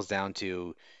 it boils down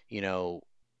to,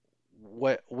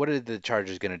 what are the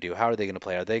Chargers going to do? How are they going to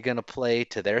play? Are they going to play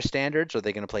to their standards, or are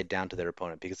they going to play down to their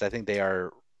opponent? Because I think they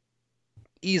are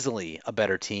easily a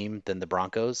better team than the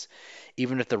Broncos.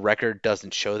 Even if the record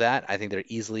doesn't show that, I think they're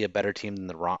easily a better team than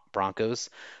the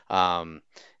Broncos. And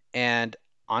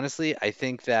honestly, I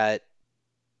think that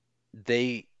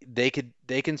they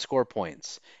can score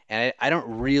points. And I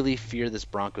don't really fear this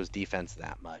Broncos defense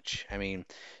that much. I mean,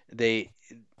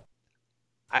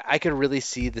 I could really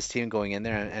see this team going in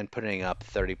there and putting up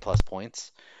 30 plus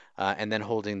points. and then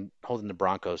holding the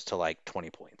Broncos to like 20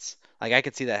 points. Like I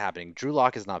could see that happening. Drew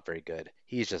Lock is not very good.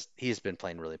 He's been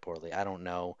playing really poorly. I don't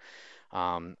know.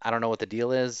 I don't know what the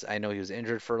deal is. I know he was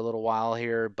injured for a little while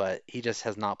here, but he just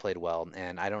has not played well,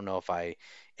 and I don't know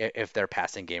if their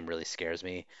passing game really scares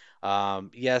me.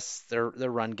 Yes, their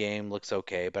run game looks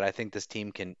okay, but I think this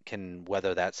team can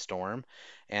weather that storm,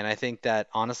 and I think that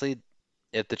honestly,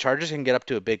 if the Chargers can get up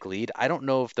to a big lead, I don't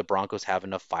know if the Broncos have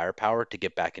enough firepower to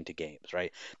get back into games,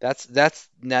 right?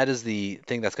 That is the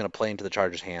thing that's going to play into the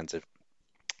Chargers' hands. If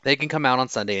they can come out on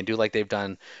Sunday and do like they've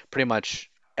done pretty much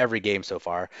every game so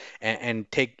far and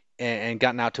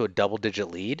gotten out to a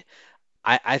double-digit lead,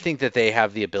 I think that they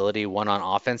have the ability, one on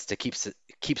offense, to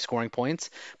keep scoring points.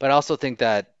 But I also think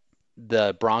that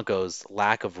the Broncos'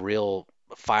 lack of real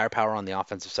firepower on the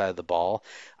offensive side of the ball,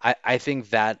 I think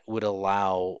that would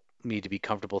allow me to be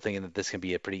comfortable thinking that this can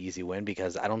be a pretty easy win,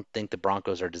 because I don't think the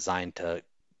Broncos are designed to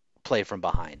play from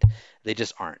behind. They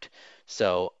just aren't.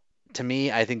 So to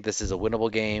me, I think this is a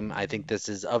winnable game. I think this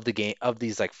is of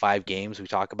these like 5 games we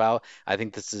talk about, I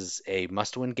think this is a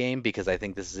must-win game, because I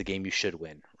think this is a game you should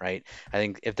win, right? I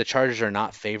think if the Chargers are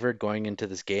not favored going into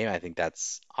this game, I think that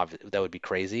would be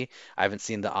crazy. I haven't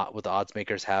seen what the odds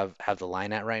makers have the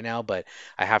line at right now, but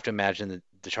I have to imagine that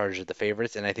the Chargers are the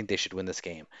favorites, and I think they should win this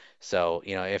game. So,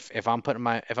 if I'm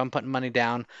putting money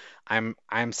down, I'm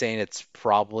saying it's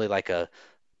probably like a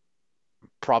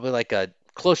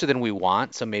closer than we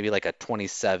want, so maybe like a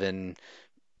 27-19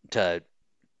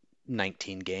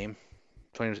 game.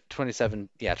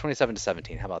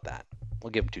 27-17. How about that? We'll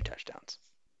give them 2 touchdowns.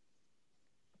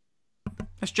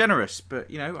 That's generous,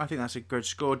 but I think that's a good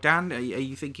score. Dan, are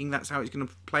you thinking that's how it's going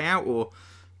to play out, or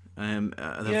the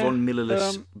Von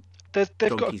Millerless? They've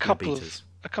got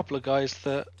a couple of guys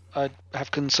that I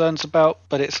have concerns about,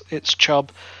 but it's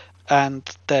Chubb and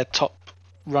their top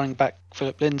running back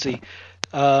Philip Lindsay.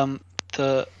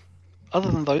 Other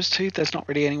than those two, there's not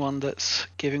really anyone that's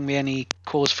giving me any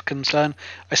cause for concern.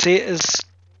 I see it as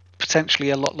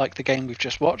potentially a lot like the game we've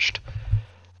just watched.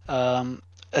 A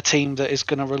team that is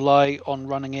going to rely on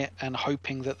running it and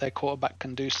hoping that their quarterback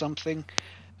can do something.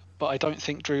 But I don't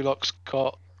think Drew Lock's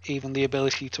got even the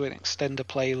ability to extend a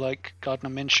play like Gardner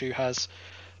Minshew has,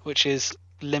 which is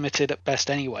limited at best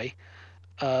anyway.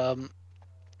 So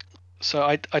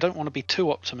I don't want to be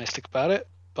too optimistic about it,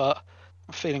 but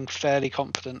I'm feeling fairly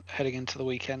confident heading into the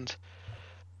weekend.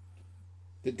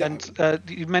 And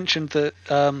you mentioned that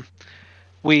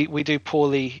we do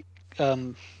poorly.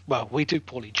 We do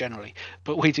poorly generally,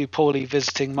 but we do poorly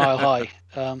visiting Mile High.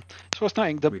 It's worth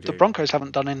noting the Broncos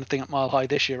haven't done anything at Mile High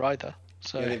this year either.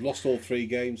 So they've lost all 3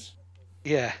 games.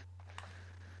 Yeah.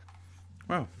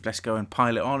 Well, let's go and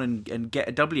pile it on and get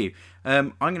a W.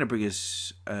 I'm going to bring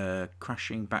us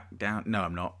crashing back down. No,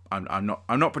 I'm not.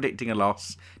 I'm not predicting a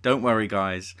loss. Don't worry,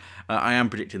 guys. I am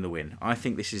predicting the win. I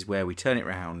think this is where we turn it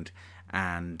round.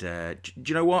 And do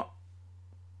you know what?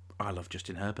 I love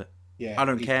Justin Herbert. Yeah, I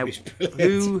don't care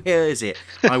who hears it.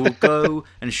 I will go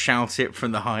and shout it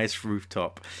from the highest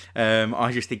rooftop.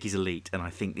 I just think he's elite, and I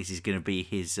think this is going to be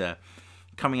his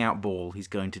coming out ball. He's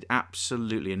going to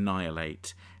absolutely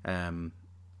annihilate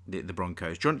the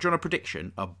Broncos. Do you want a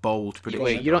prediction? A bold prediction?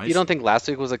 Wait, you don't think last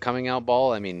week was a coming out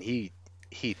ball? I mean, he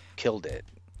killed it.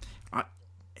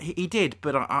 He did,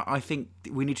 but I think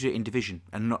we need to do it in division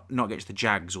and not get to the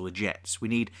Jags or the Jets. We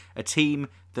need a team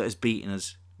that has beaten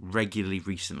us regularly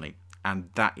recently.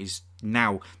 And that is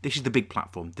now, this is the big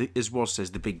platform. As Woz says,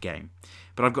 the big game.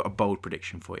 But I've got a bold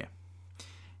prediction for you.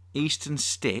 Easton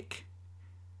Stick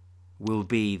will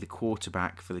be the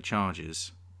quarterback for the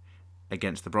Chargers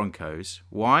against the Broncos.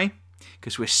 Why?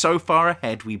 Because we're so far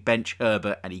ahead, we bench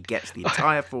Herbert and he gets the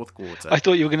entire fourth quarter. I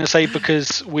thought you were going to say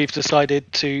because we've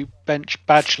decided to bench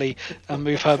Badgley and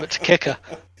move Herbert to kicker.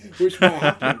 Which might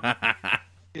happen.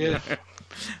 Yeah.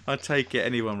 I'll take it,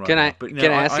 anyone right Can now. I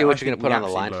ask you what you're going to put on the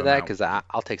line for that? Because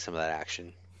I'll take some of that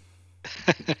action.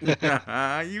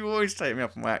 You always take me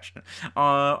up on my action.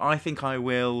 I think I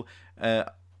will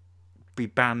be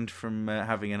banned from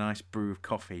having a nice brew of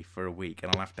coffee for a week,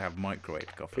 and I'll have to have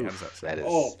microwave coffee. How does that sound?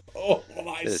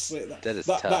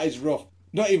 Tough. That is rough.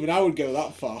 Not even I would go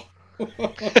that far.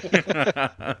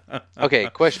 Okay,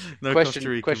 question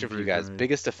for you guys.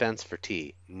 Biggest offense for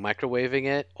tea: microwaving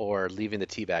it or leaving the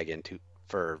tea bag in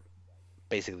for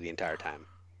basically the entire time?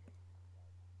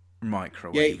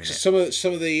 Microwaving. Yeah, because some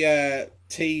of the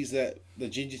teas that the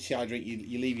ginger tea I drink,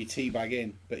 you leave your tea bag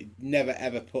in, but you never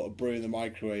ever put a brew in the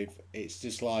microwave. It's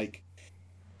just like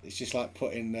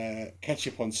putting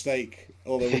ketchup on steak.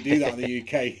 Although we do that in the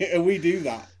UK, and we do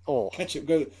that. Oh. Ketchup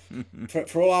goes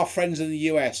for all our friends in the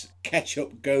US.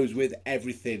 Ketchup goes with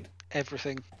everything.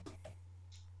 Everything.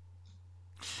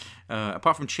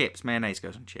 Apart from chips, mayonnaise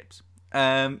goes on chips.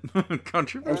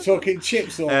 Controversial. I'm talking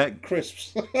chips or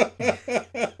crisps.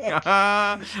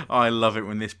 I love it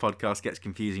when this podcast gets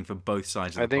confusing for both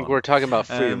sides of the I think pond. we're talking about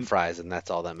freedom fries, and that's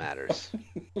all that matters.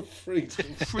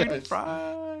 Freedom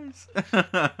fries.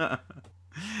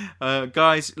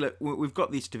 Guys, look, we've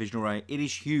got this divisional race. It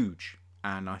is huge,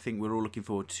 and I think we're all looking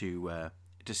forward to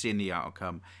seeing the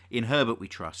outcome. In Herbert, we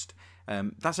trust.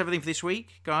 That's everything for this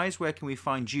week, guys. Where can we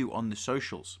find you on the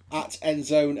socials? At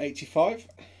Endzone85.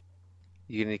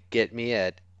 You can get me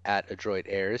at Adroit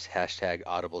Airs,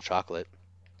 #Audible Chocolate.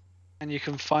 And you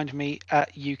can find me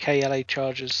at UKLA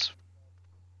Chargers.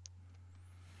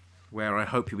 Where I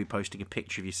hope you'll be posting a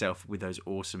picture of yourself with those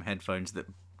awesome headphones that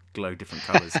glow different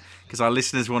colours, because our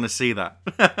listeners want to see that.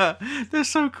 They're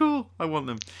so cool. I want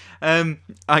them.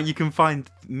 You can find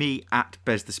me at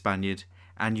Bez the Spaniard,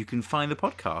 and you can find the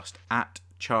podcast at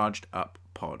Charged Up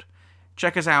Pod.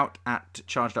 Check us out at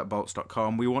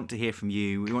chargedupbolts.com. We want to hear from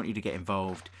you. We want you to get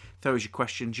involved. Throw us your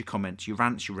questions, your comments, your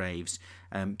rants, your raves.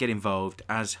 Get involved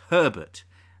as Herbert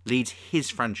leads his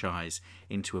franchise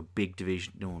into a big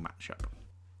divisional matchup.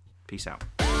 Peace out.